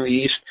Georgia winning the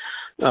East.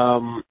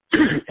 And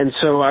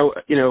so,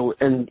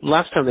 and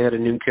last time they had a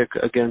noon kick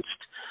against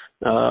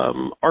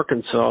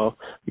Arkansas,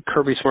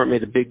 Kirby Smart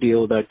made a big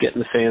deal about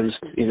getting the fans,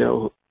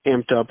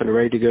 amped up and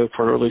ready to go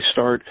for an early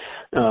start.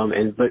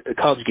 But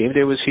College Game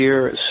Day was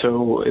here,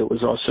 so it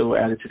was also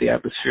added to the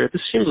atmosphere.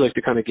 This seems like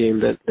the kind of game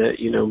that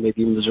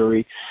maybe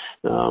Missouri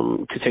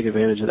could take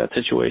advantage of that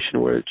situation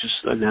where it's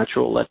just a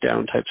natural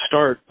letdown type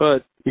start.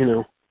 But,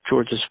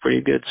 Georgia's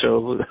pretty good,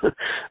 so,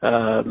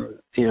 I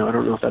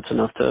don't know if that's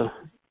enough to,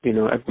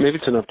 maybe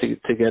it's enough to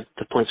get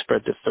the point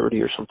spread to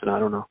 30 or something. I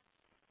don't know.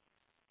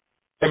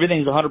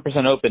 Everything's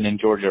 100% open in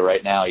Georgia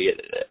right now,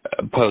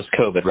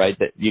 post-COVID, right?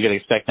 That you can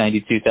expect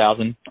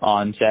 92,000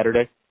 on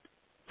Saturday?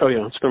 Oh,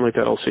 yeah. It's been like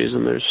that all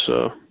season. There's,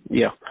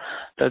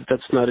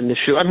 that's not an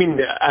issue. I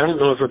don't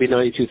know if it'll be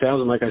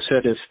 92,000. Like I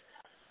said,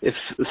 if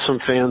some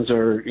fans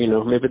are,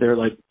 maybe they're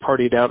like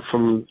partied out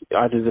from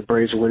either the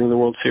Braves winning the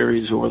World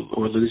Series or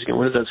losing it.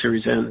 When does that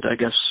series end? I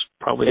guess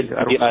probably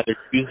either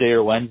Tuesday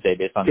or Wednesday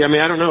based on. Yeah,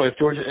 I don't know if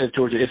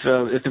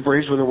if the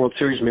Braves win the World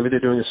Series, maybe they're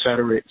doing a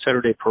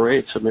Saturday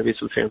parade, so maybe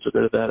some fans will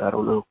go to that. I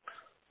don't know.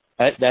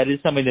 That is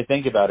something to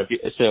think about.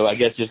 So I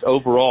guess just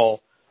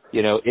overall,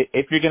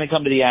 if you're going to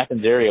come to the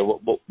Athens area,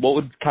 what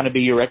would kind of be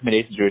your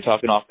recommendations? We were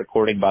talking off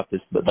recording about this,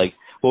 but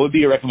what would be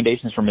your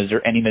recommendations for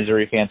any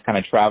Missouri fans kind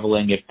of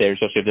traveling,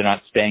 especially if they're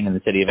not staying in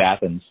the city of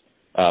Athens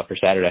for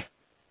Saturday?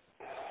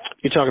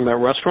 You're talking about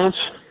restaurants?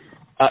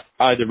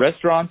 Either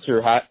restaurants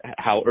or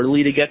how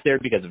early to get there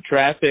because of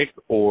traffic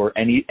or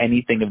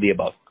anything of the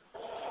above.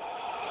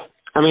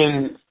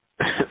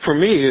 For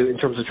me, in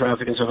terms of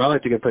traffic and stuff, I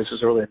like to get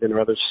places early. I'd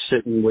rather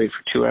sit and wait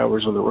for 2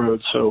 hours on the road.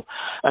 So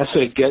I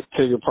say get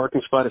to your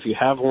parking spot if you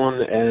have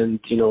one and,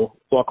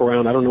 walk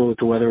around. I don't know what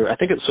the weather, I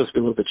think it's supposed to be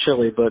a little bit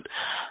chilly, but,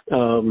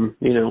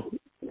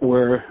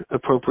 wear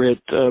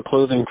appropriate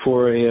clothing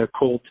for a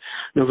cold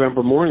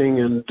November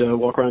morning and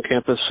walk around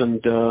campus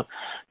and,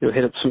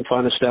 hit up some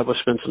fine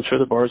establishments. I'm sure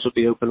the bars will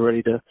be open,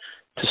 ready to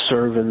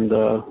serve. And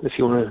if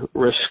you want to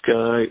risk,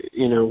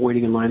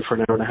 waiting in line for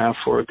an hour and a half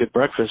for a good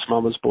breakfast,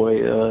 Mama's Boy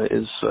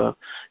is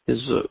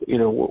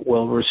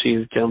well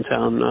received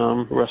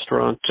downtown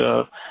restaurant.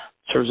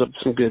 Serves up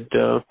some good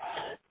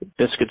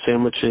biscuit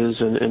sandwiches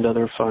and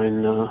other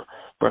fine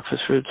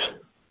breakfast foods.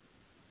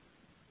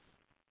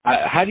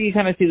 How do you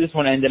kind of see this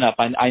one ending up?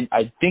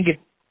 I think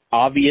it's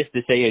obvious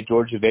to say a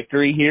Georgia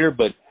victory here,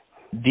 but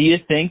do you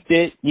think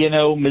that,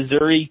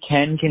 Missouri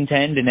can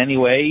contend in any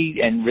way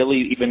and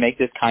really even make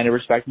this kind of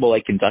respectable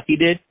like Kentucky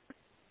did?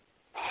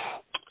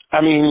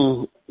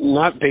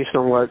 Not based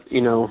on what,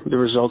 the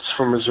results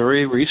from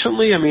Missouri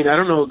recently. I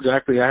don't know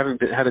exactly. I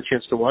haven't had a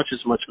chance to watch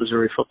as much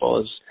Missouri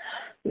football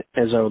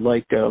as I would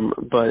like.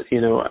 But,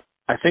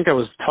 I think I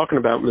was talking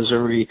about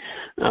Missouri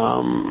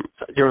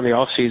during the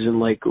off season,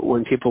 like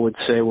when people would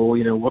say, well,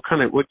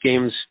 what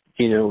games,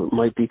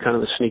 might be kind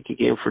of a sneaky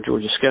game for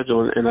Georgia's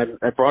schedule. And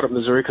I brought up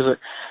Missouri because,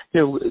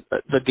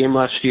 the game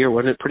last year,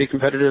 wasn't it pretty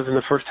competitive in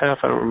the first half?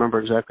 I don't remember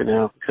exactly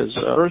now because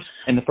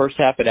in the first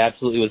half, it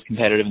absolutely was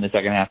competitive. In the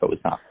second half, it was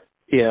not.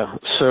 Yeah.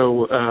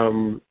 So,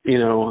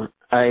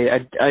 I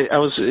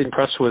was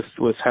impressed with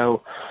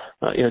how,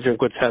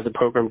 Drinkwitz had the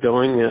program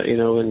going,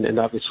 and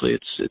obviously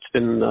it's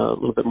been a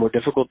little bit more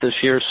difficult this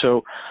year.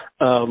 So,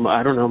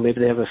 I don't know, maybe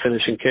they have a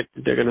finishing kick.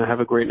 They're going to have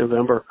a great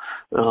November.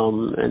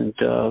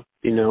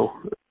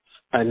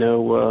 I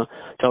know,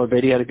 Tyler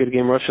Beatty had a good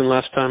game rushing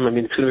last time.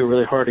 It's going to be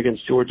really hard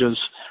against Georgia's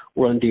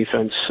run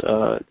defense,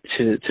 to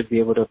be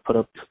able to put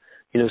up,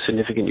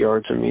 significant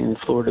yards.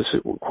 Florida's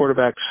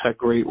quarterbacks had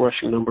great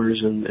rushing numbers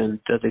and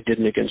they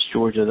didn't against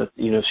Georgia. That,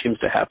 seems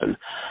to happen,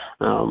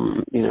 a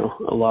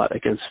lot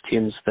against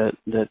teams that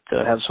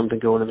have something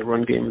going in the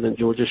run game, and then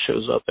Georgia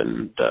shows up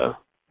and,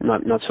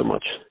 not so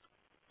much.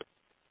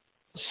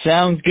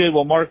 Follows good.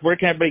 Well, Mark, where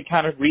can everybody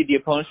kind of read the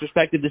opponent's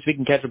perspective this week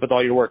and catch up with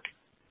all your work?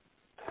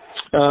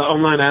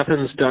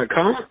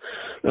 OnlineAthens.com.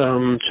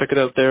 Check it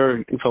out there.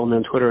 You can follow me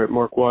on Twitter at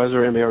Marc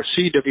Weiszer,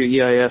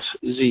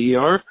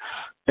 MarcWeiszer.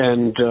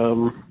 And,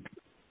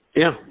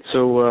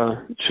 so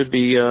it should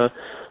be,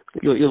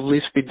 you'll at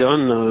least be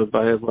done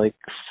by like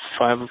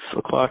 5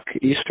 o'clock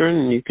Eastern,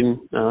 and you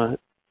can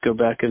go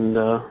back and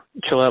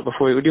chill out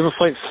before you. Do you have a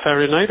flight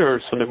Saturday night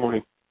or Sunday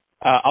morning?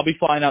 I'll be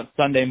flying out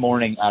Sunday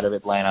morning out of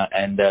Atlanta,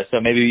 and so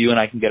maybe you and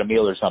I can get a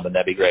meal or something.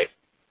 That'd be great.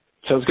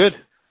 Sounds good.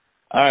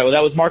 All right, well,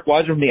 that was Marc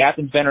Weiszer from the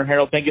Athens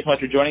Banner-Herald. Thank you so much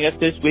for joining us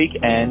this week,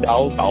 and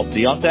I'll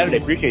see you on Saturday.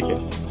 Appreciate you.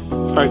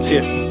 All right, see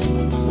you.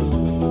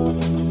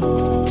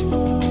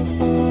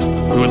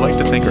 We would like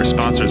to thank our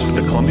sponsors for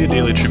the Columbia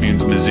Daily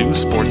Tribune's Mizzou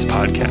Sports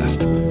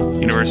Podcast.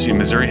 University of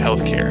Missouri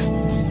Healthcare.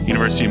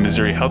 University of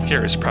Missouri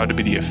Healthcare is proud to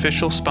be the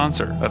official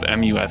sponsor of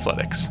MU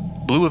Athletics.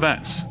 Blue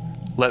Events.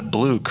 Let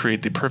Blue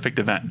create the perfect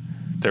event.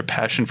 Their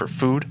passion for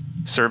food,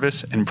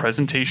 service, and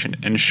presentation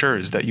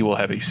ensures that you will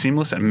have a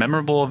seamless and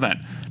memorable event,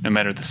 no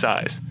matter the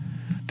size.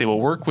 They will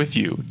work with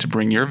you to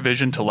bring your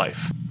vision to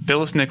life.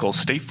 Phyllis Nichols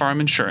State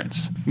Farm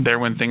Insurance. There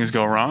when things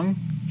go wrong,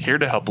 here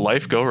to help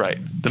life go right.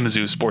 The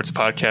Mizzou Sports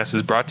Podcast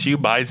is brought to you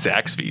by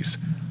Zaxby's,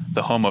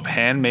 the home of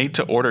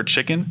handmade-to-order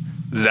chicken,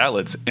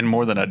 salads, and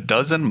more than a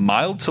dozen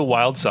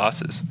mild-to-wild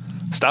sauces.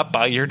 Stop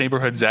by your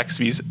neighborhood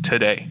Zaxby's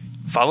today.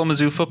 Follow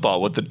Mizzou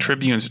football with the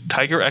Tribune's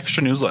Tiger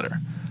Extra newsletter.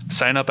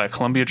 Sign up at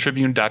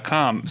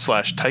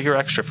columbiatribune.com/Tiger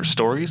Extra for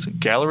stories,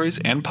 galleries,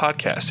 and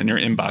podcasts in your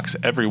inbox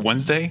every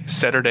Wednesday,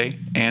 Saturday,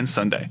 and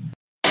Sunday.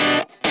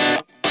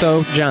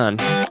 So, John,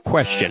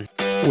 question.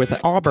 With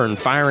Auburn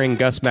firing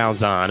Gus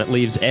Malzahn, it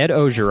leaves Ed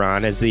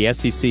Ogeron as the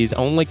SEC's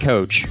only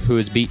coach who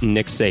has beaten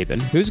Nick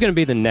Saban. Who's going to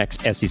be the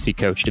next SEC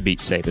coach to beat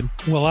Saban?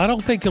 Well, I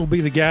don't think he'll be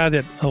the guy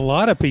that a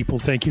lot of people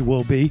think he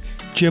will be,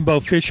 Jimbo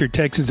Fisher,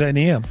 Texas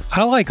A&M.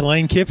 I like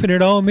Lane Kiffin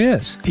at Ole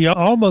Miss. He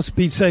almost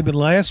beat Saban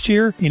last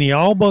year, and he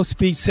almost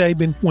beat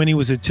Saban when he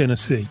was at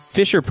Tennessee.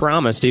 Fisher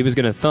promised he was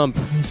going to thump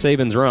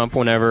Saban's rump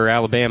whenever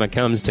Alabama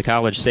comes to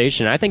College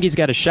Station. I think he's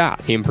got a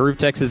shot. He improved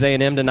Texas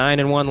A&M to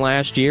 9-1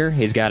 last year.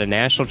 He's got a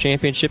national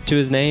championship to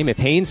his name. If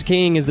Haynes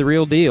King is the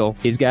real deal,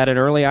 he's got an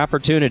early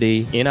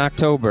opportunity in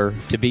October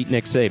to beat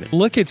Nick Saban.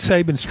 Look at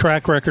Saban's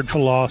track record for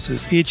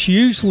losses. It's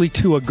usually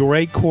to a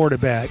great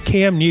quarterback,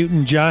 Cam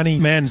Newton, Johnny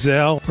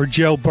Manziel, or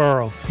Joe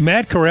Burrow.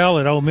 Matt Corral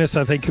at Ole Miss,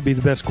 I think, could be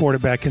the best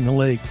quarterback in the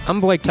league. I'm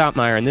Blake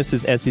Topmeyer, and this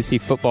is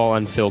SEC Football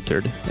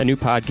Unfiltered, a new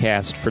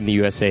podcast from the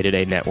USA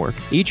Today Network.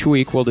 Each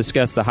week, we'll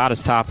discuss the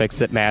hottest topics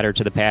that matter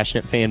to the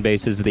passionate fan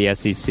bases of the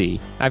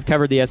SEC. I've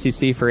covered the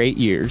SEC for 8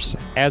 years.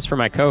 As for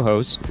my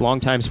co-host,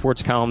 longtime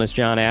sports columnist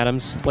John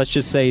Adams, let's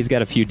just say he's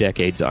got a few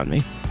decades on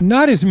me.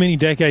 Not as many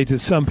decades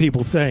as some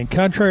people think.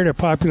 Contrary to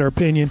popular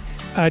opinion,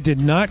 I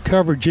did not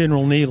cover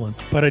General Neyland,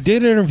 but I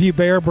did interview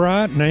Bear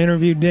Bryant and I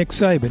interviewed Nick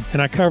Saban,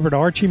 and I covered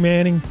Archie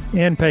Manning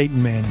and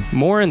Peyton Manning.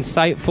 More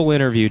insightful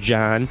interview,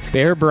 John.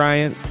 Bear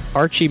Bryant,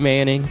 Archie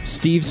Manning,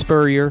 Steve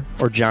Spurrier,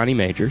 or Johnny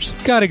Majors?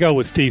 Got to go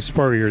with Steve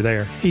Spurrier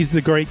there. He's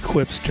the great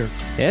quipster.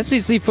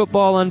 SEC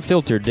Football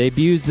Unfiltered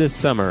debuts this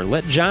summer.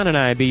 Let John and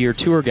I be your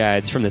tour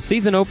guides from the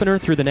season opener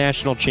through the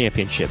national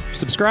championship.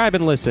 Subscribe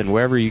and listen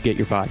wherever you get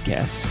your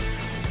podcasts.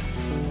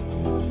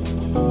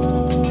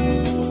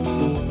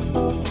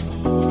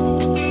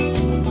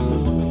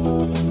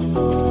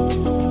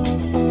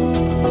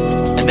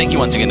 Thank you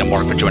once again to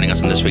Marc for joining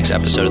us on this week's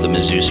episode of the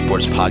Mizzou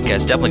Sports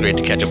Podcast. Definitely great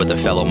to catch up with a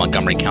fellow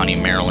Montgomery County,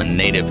 Maryland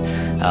native.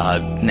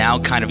 Now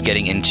kind of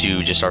getting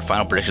into just our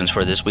final predictions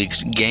for this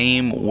week's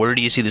game. Where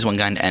do you see this one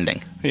kind of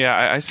ending?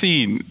 Yeah, I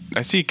see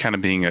kind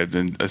of being a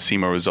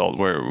SEMO result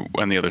where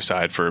on the other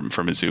side for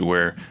Mizzou,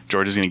 where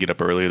Georgia's going to get up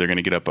early, they're going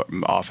to get up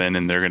often,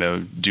 and they're going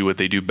to do what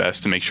they do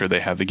best to make sure they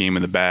have the game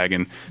in the bag.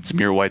 And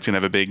Zamir White's going to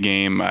have a big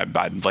game. I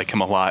like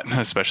him a lot,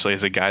 especially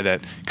as a guy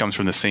that comes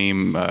from the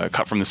same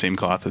cut from the same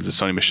cloth as the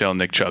Sony Michel,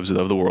 Nick Chubbs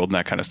of the world, and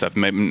that kind of stuff.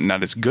 Maybe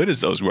not as good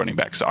as those running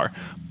backs are,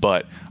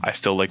 but I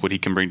still like what he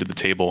can bring to the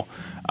table.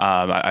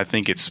 I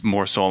think it's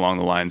more so along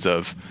the lines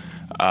of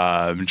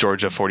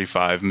Georgia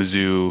 45,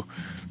 Mizzou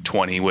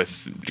 20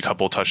 with a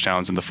couple of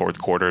touchdowns in the fourth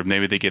quarter.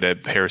 Maybe they get a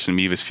Harrison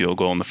Mevis field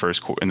goal in the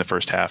first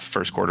half,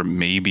 first quarter,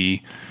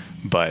 maybe.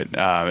 But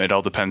it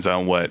all depends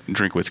on what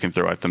Drinkwitz can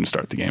throw at them to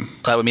start the game.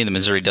 That would mean that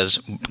Missouri does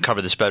cover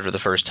the spread for the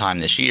first time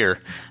this year.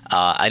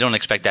 I don't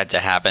expect that to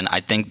happen. I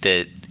think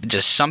that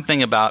just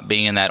something about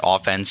being in that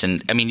offense,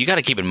 and I mean, you got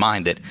to keep in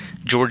mind that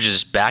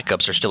Georgia's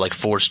backups are still like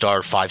 4-star,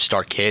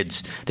 5-star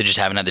kids that just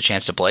haven't had the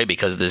chance to play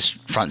because this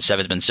front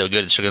seven's been so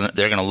good. So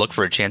they're going to look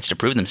for a chance to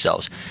prove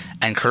themselves.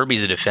 And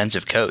Kirby's a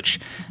defensive coach.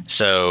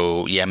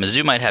 So, yeah,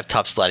 Mizzou might have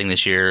tough sledding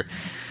this year.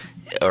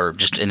 Or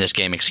just in this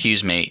game,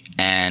 excuse me.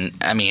 And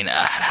I mean,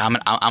 I'm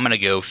going to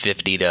go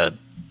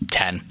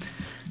 50-10,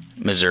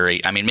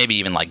 Missouri. I mean, maybe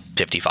even like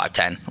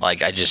 55-10. Like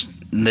just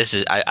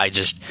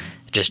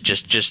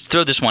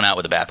throw this one out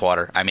with the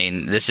bathwater. I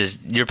mean,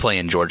 you're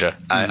playing Georgia.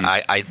 Mm-hmm.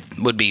 I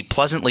would be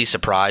pleasantly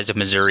surprised if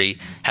Missouri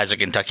has a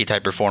Kentucky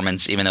type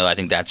performance, even though I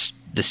think that's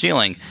the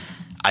ceiling.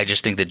 I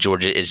just think that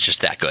Georgia is just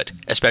that good,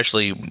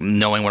 especially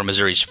knowing where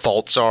Missouri's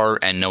faults are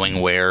and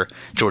knowing where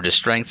Georgia's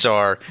strengths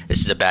are. This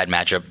is a bad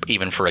matchup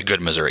even for a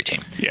good Missouri team.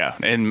 Yeah,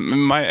 and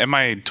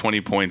my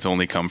 20 points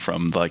only come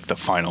from like the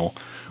final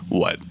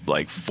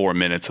 4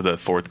 minutes of the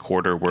fourth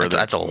quarter where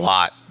that's a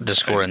lot to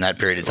score in that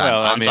period of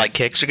time. Onside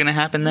kicks are going to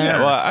happen there. Yeah,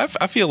 well,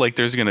 I feel like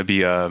there's going to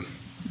be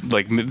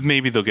like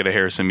maybe they'll get a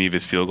Harrison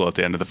Mevis field goal at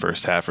the end of the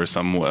first half or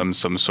some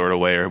sort of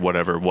way or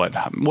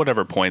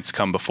whatever points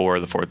come before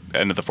the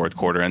end of the fourth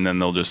quarter, and then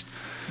they'll just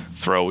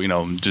throw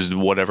just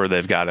whatever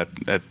they've got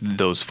at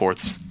those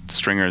fourth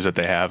stringers that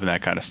they have and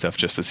that kind of stuff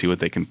just to see what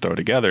they can throw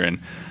together. And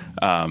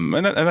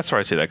that's where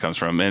I say that comes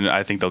from. And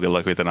I think they'll get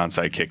lucky with an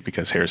onside kick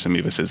because Harrison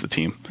Mevis is the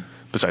team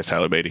besides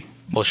Tyler Beatty.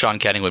 Well, Sean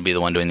Ketting would be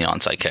the one doing the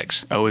onside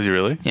kicks. Oh, is he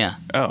really? Yeah.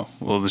 Oh,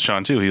 well,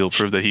 Sean too. He'll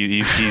prove that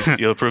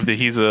he'll prove that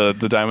he's the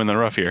diamond in the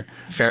rough here.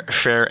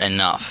 Fair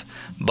enough.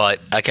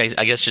 But I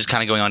guess just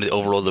kind of going on to the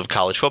overall of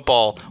college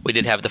football, we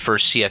did have the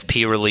first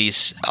CFP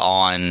release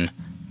on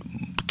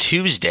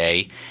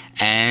Tuesday,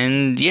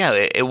 and yeah,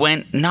 it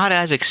went not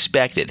as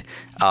expected.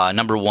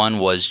 Number 1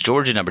 was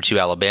Georgia, number 2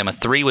 Alabama,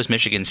 3 was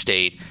Michigan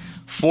State,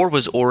 4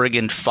 was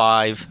Oregon,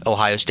 5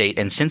 Ohio State,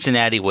 and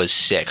Cincinnati was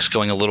 6.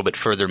 Going a little bit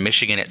further,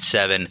 Michigan at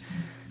 7,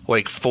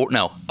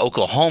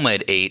 Oklahoma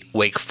at 8,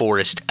 Wake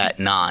Forest at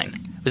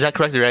 9. Was that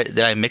correct? Did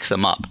I mix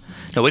them up?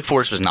 No, Wake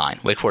Forest was 9.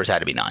 Wake Forest had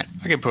to be 9.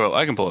 I can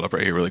pull it up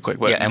right here really quick.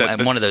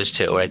 And one of those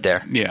two right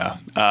there. Yeah.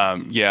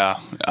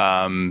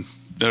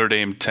 Notre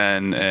Dame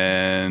 10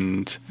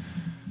 and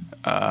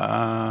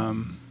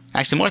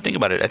actually, the more I think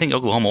about it, I think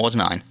Oklahoma was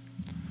 9.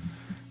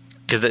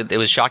 Because it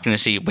was shocking to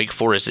see Wake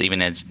Forest,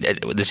 even as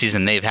the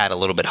season they've had, a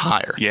little bit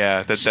higher.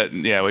 Yeah,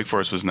 Wake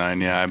Forest was 9.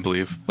 Yeah, I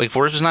believe Wake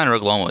Forest was 9 or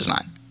Oklahoma was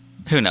 9.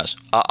 Who knows?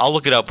 I'll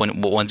look it up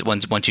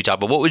once you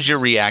talk. But what was your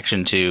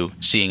reaction to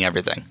seeing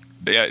everything?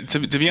 Yeah, to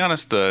be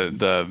honest,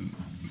 the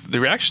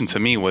reaction to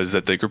me was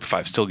that the Group of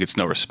 5 still gets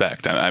no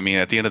respect. I mean,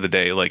 at the end of the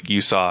day, like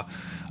you saw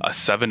a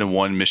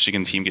 7-1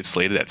 Michigan team get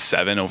slated at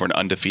 7 over an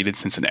undefeated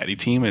Cincinnati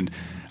team, and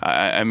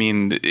I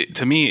mean,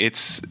 to me,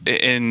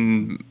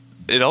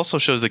 it also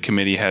shows the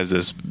committee has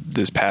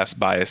this past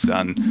bias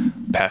on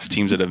past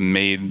teams that have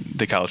made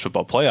the college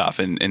football playoff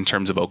in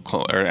terms of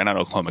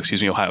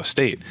Ohio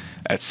State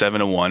at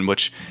 7-1,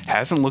 which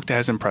hasn't looked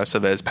as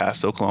impressive as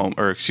past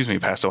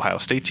Ohio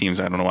State teams.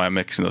 I don't know why I'm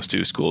mixing those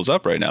two schools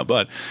up right now,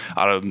 but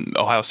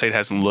Ohio State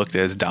hasn't looked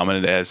as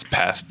dominant as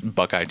past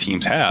Buckeye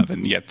teams have,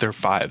 and yet they're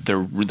 5. They're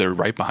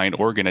right behind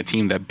Oregon, a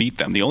team that beat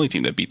them, the only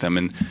team that beat them,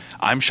 and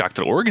I'm shocked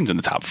that Oregon's in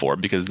the top 4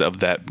 because of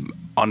that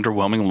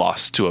underwhelming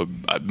loss to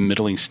a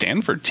middling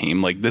Stanford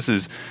team. Like this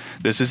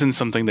isn't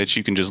something that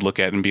you can just look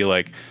at and be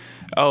like,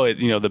 oh,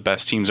 the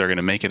best teams are going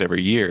to make it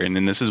every year. And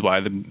then this is why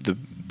the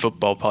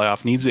football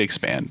playoff needs to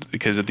expand,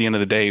 because at the end of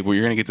the day, you're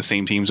going to get the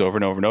same teams over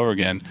and over and over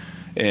again.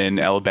 In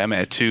Alabama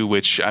at 2,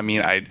 which I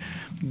mean,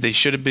 they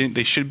should be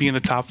in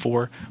the top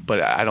 4,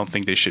 but I don't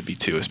think they should be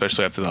 2,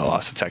 especially after the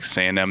loss to Texas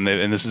A&M.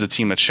 And this is a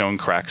team that's shown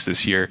cracks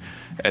this year.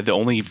 The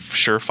only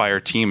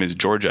surefire team is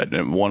Georgia at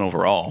 1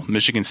 overall.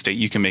 Michigan State,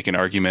 you can make an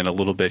argument a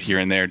little bit here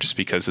and there just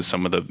because of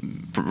some of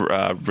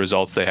the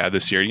results they had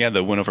this year. Yeah,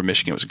 the win over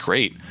Michigan was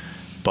great,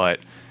 but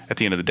at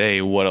the end of the day,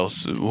 who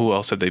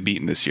else have they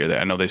beaten this year?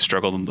 I know they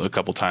struggled a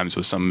couple times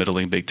with some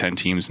middling Big Ten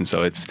teams, and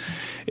so it's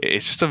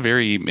just a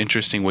very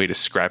interesting way to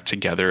scrap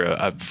together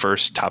a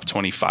first top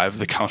 25 of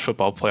the college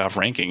football playoff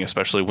ranking,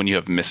 especially when you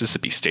have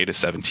Mississippi State at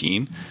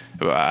 17.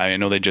 I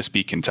know they just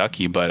beat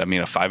Kentucky, but I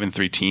mean a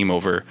 5-3 team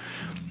over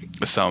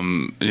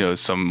some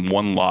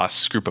one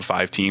loss Group of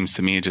 5 teams,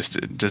 to me it just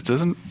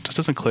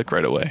doesn't click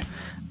right away.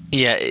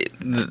 Yeah,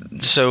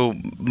 so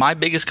my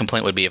biggest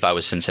complaint would be if I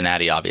was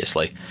Cincinnati,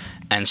 obviously.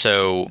 And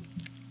so,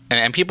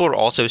 and people are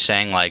also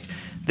saying, like,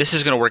 this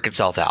is going to work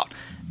itself out.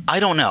 I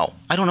don't know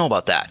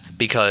about that,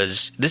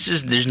 because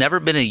there's never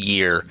been a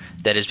year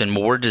that has been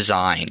more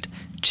designed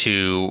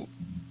to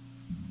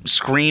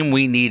scream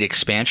we need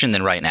expansion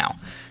than right now.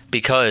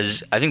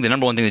 Because I think the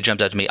number one thing that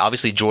jumped out to me,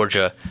 obviously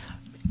Georgia,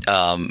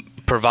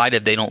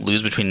 provided they don't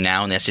lose between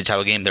now and the SEC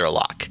title game, they're a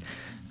lock.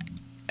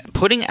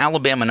 Putting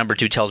Alabama number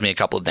 2 tells me a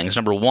couple of things.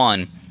 Number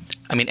 1,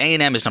 I mean,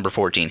 A&M is number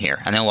 14 here,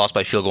 and they lost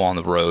by field goal on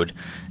the road.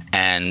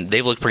 And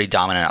they've looked pretty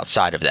dominant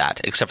outside of that,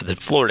 except for the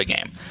Florida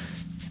game.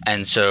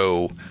 And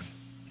so,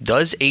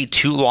 does a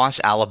 2-loss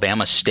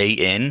Alabama stay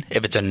in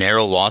if it's a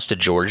narrow loss to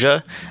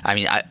Georgia? I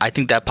mean, I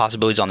think that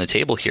possibility is on the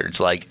table here. It's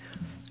like,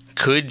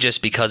 could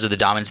just because of the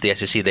dominance of the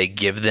SEC, they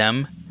give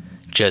them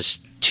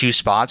just 2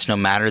 spots no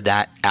matter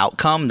that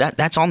outcome?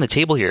 That's on the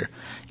table here.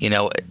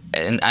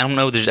 And I don't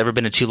know if there's ever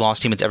been a 2-loss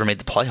team that's ever made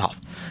the playoff.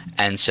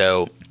 And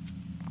so,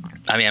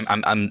 I mean,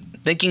 I'm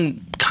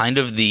thinking kind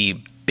of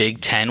the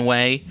Big Ten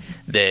way,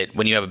 that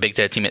when you have a Big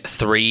Ten team at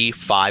 3,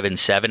 5, and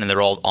 7, and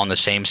they're all on the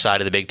same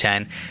side of the Big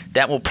Ten,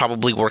 that will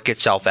probably work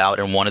itself out,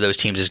 and one of those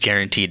teams is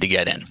guaranteed to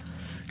get in.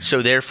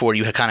 So therefore,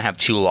 you kind of have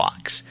 2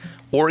 locks.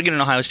 Oregon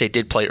and Ohio State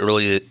did play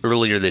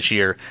earlier this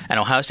year, and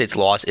Ohio State's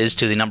loss is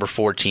to the number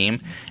 4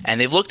 team, and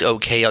they've looked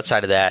okay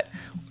outside of that.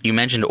 You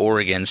mentioned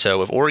Oregon,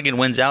 so if Oregon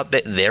wins out,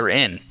 they're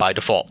in by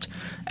default.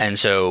 And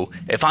so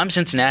if I'm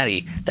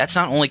Cincinnati, that's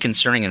not only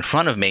concerning in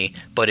front of me,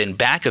 but in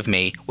back of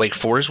me. Wake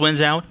Forest wins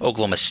out,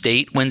 Oklahoma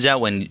State wins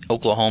out when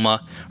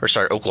Oklahoma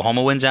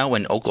wins out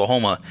when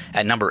Oklahoma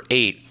at number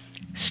 8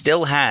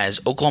 still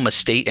has Oklahoma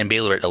State and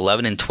Baylor at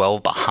 11 and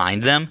 12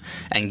 behind them,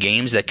 and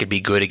games that could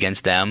be good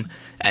against them.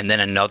 And then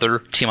another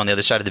team on the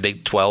other side of the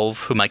Big 12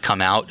 who might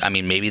come out. I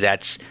mean, maybe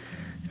that's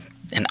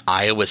and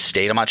Iowa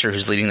State. I'm not sure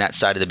who's leading that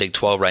side of the Big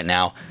 12 right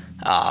now.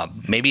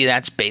 Maybe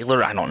that's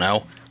Baylor. I don't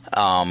know.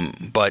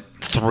 But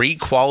 3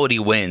 quality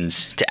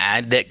wins to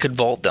add that could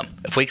vault them.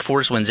 If Wake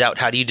Forest wins out,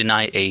 how do you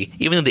deny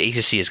even though the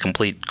ACC is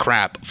complete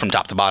crap from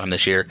top to bottom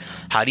this year,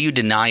 how do you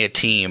deny a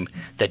team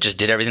that just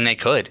did everything they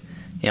could?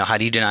 How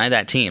do you deny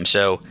that team?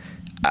 So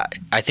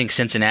I think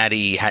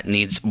Cincinnati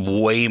needs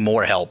way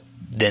more help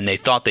than they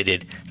thought they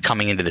did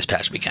coming into this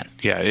past weekend.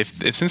 Yeah,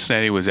 if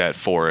Cincinnati was at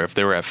 4, if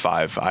they were at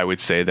 5, I would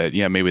say that,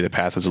 maybe the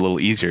path was a little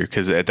easier,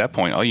 because at that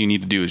point, all you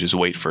need to do is just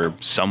wait for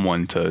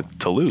someone to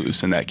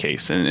lose in that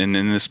case. And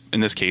in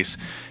this case,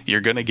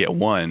 you're going to get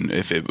one.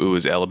 If it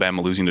was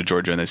Alabama losing to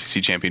Georgia in the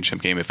SEC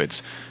championship game, if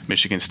it's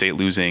Michigan State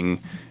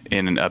losing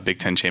in a Big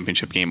Ten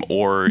championship game,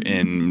 or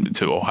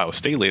to Ohio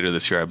State later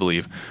this year, I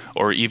believe,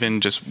 or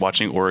even just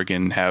watching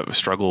Oregon have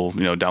struggle,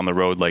 down the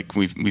road, like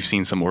we've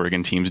seen some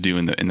Oregon teams do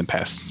in the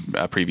past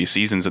previous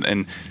seasons,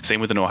 and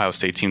same with an Ohio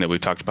State team that we've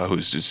talked about,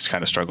 who's just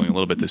kind of struggling a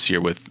little bit this year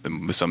with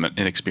some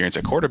inexperience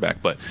at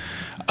quarterback. But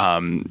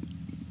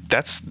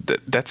that's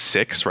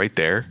 6 right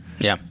there.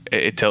 Yeah,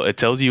 it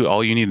tells you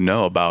all you need to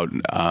know about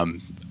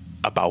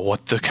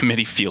what the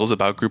committee feels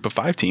about Group of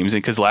 5 teams.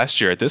 And because last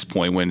year at this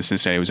point, when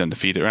Cincinnati was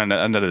undefeated, around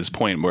this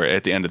point where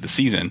at the end of the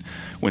season,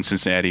 when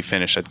Cincinnati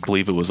finished, I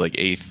believe it was like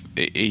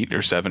 8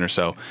 or 7 or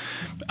so,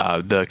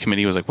 the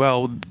committee was like,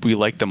 well, we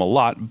like them a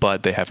lot,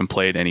 but they haven't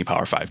played any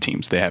Power 5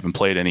 teams. They haven't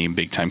played any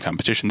big-time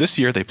competition. This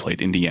year they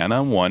played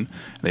Indiana and won,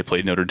 and they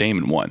played Notre Dame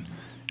and won.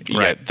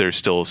 Right. Yet they're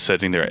still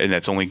sitting there, and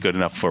that's only good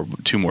enough for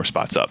 2 more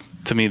spots up.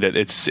 To me, that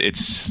it's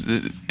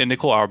and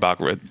Nicole Auerbach,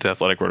 the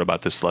Athletic, wrote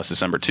about this last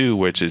December too,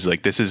 which is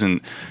like, this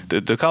isn't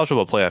the college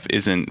football playoff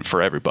isn't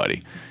for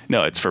everybody.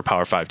 No, it's for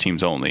Power 5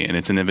 teams only, and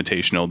it's an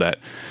invitational that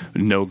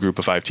no Group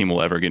of 5 team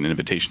will ever get an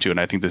invitation to, and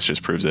I think this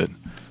just proves it.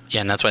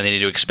 Yeah, and that's why they need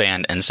to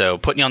expand. And so,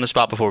 putting you on the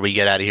spot before we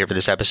get out of here for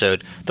this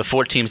episode, the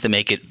 4 teams that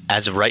make it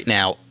as of right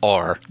now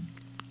are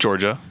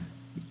Georgia,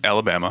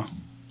 Alabama,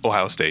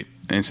 Ohio State,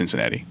 and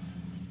Cincinnati.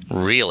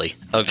 Really?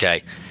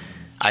 Okay.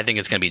 I think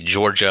it's going to be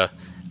Georgia,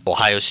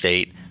 Ohio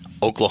State,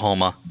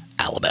 Oklahoma,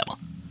 Alabama.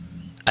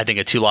 I think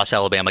a 2-loss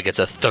Alabama gets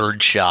a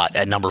 3rd shot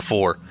at number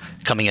 4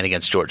 coming in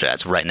against Georgia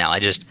as of right now. I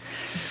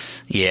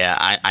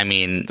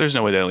mean, there's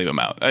no way they'll leave them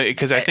out,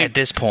 because I think at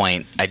this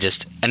point,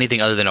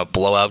 anything other than a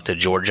blowout to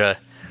Georgia.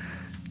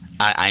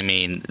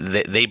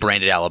 They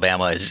branded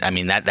Alabama as.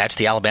 That's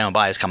the Alabama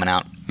bias coming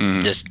out.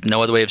 Mm-hmm. Just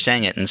no other way of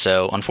saying it. And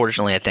so,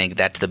 unfortunately, I think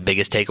that's the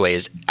biggest takeaway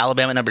is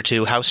Alabama number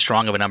 2. How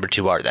strong of a number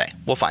 2 are they?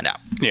 We'll find out.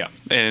 Yeah,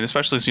 and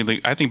especially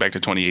I think back to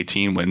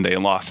 2018 when they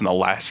lost in the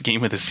last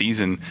game of the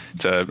season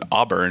to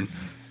Auburn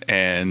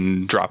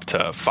and dropped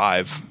to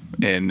 5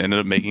 and ended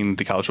up making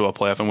the college football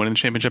playoff and winning the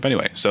championship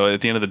anyway. So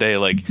at the end of the day,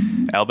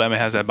 Alabama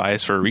has that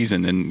bias for a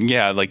reason. And they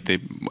ended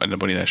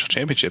up winning the national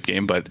championship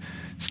game, but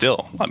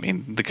still,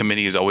 the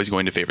committee is always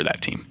going to favor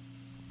that team.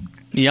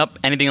 Yep.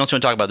 Anything else you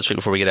want to talk about this week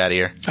before we get out of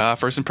here?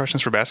 First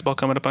impressions for basketball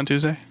coming up on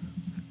Tuesday?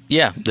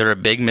 Yeah, they're a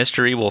big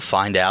mystery. We'll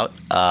find out.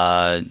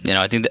 I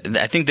think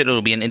that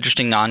it'll be an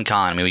interesting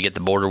non-con. We get the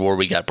border war,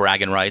 we got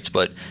bragging rights,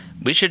 but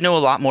we should know a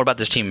lot more about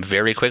this team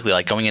very quickly.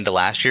 Like going into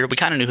last year, we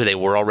kind of knew who they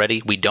were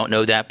already. We don't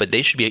know that, but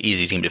they should be an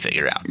easy team to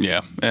figure out. Yeah,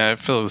 I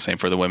feel the same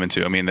for the women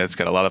too. That's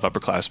got a lot of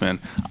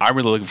upperclassmen. I'm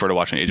really looking forward to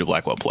watching Asia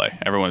Blackwell play.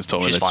 Everyone's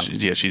told me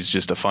that she's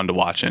just a fun to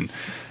watch. And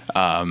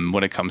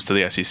when it comes to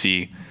the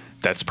SEC,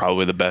 that's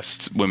probably the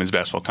best women's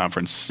basketball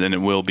conference, and it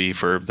will be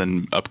for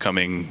the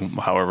upcoming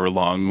however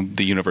long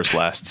the universe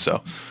lasts.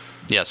 So,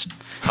 yes,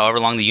 however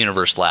long the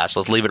universe lasts.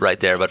 Let's leave it right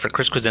there. But for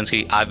Chris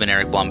Kwiecinski, I've been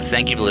Eric Blum.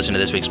 Thank you for listening to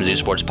this week's Mizzou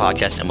Sports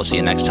Podcast, and we'll see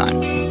you next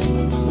time.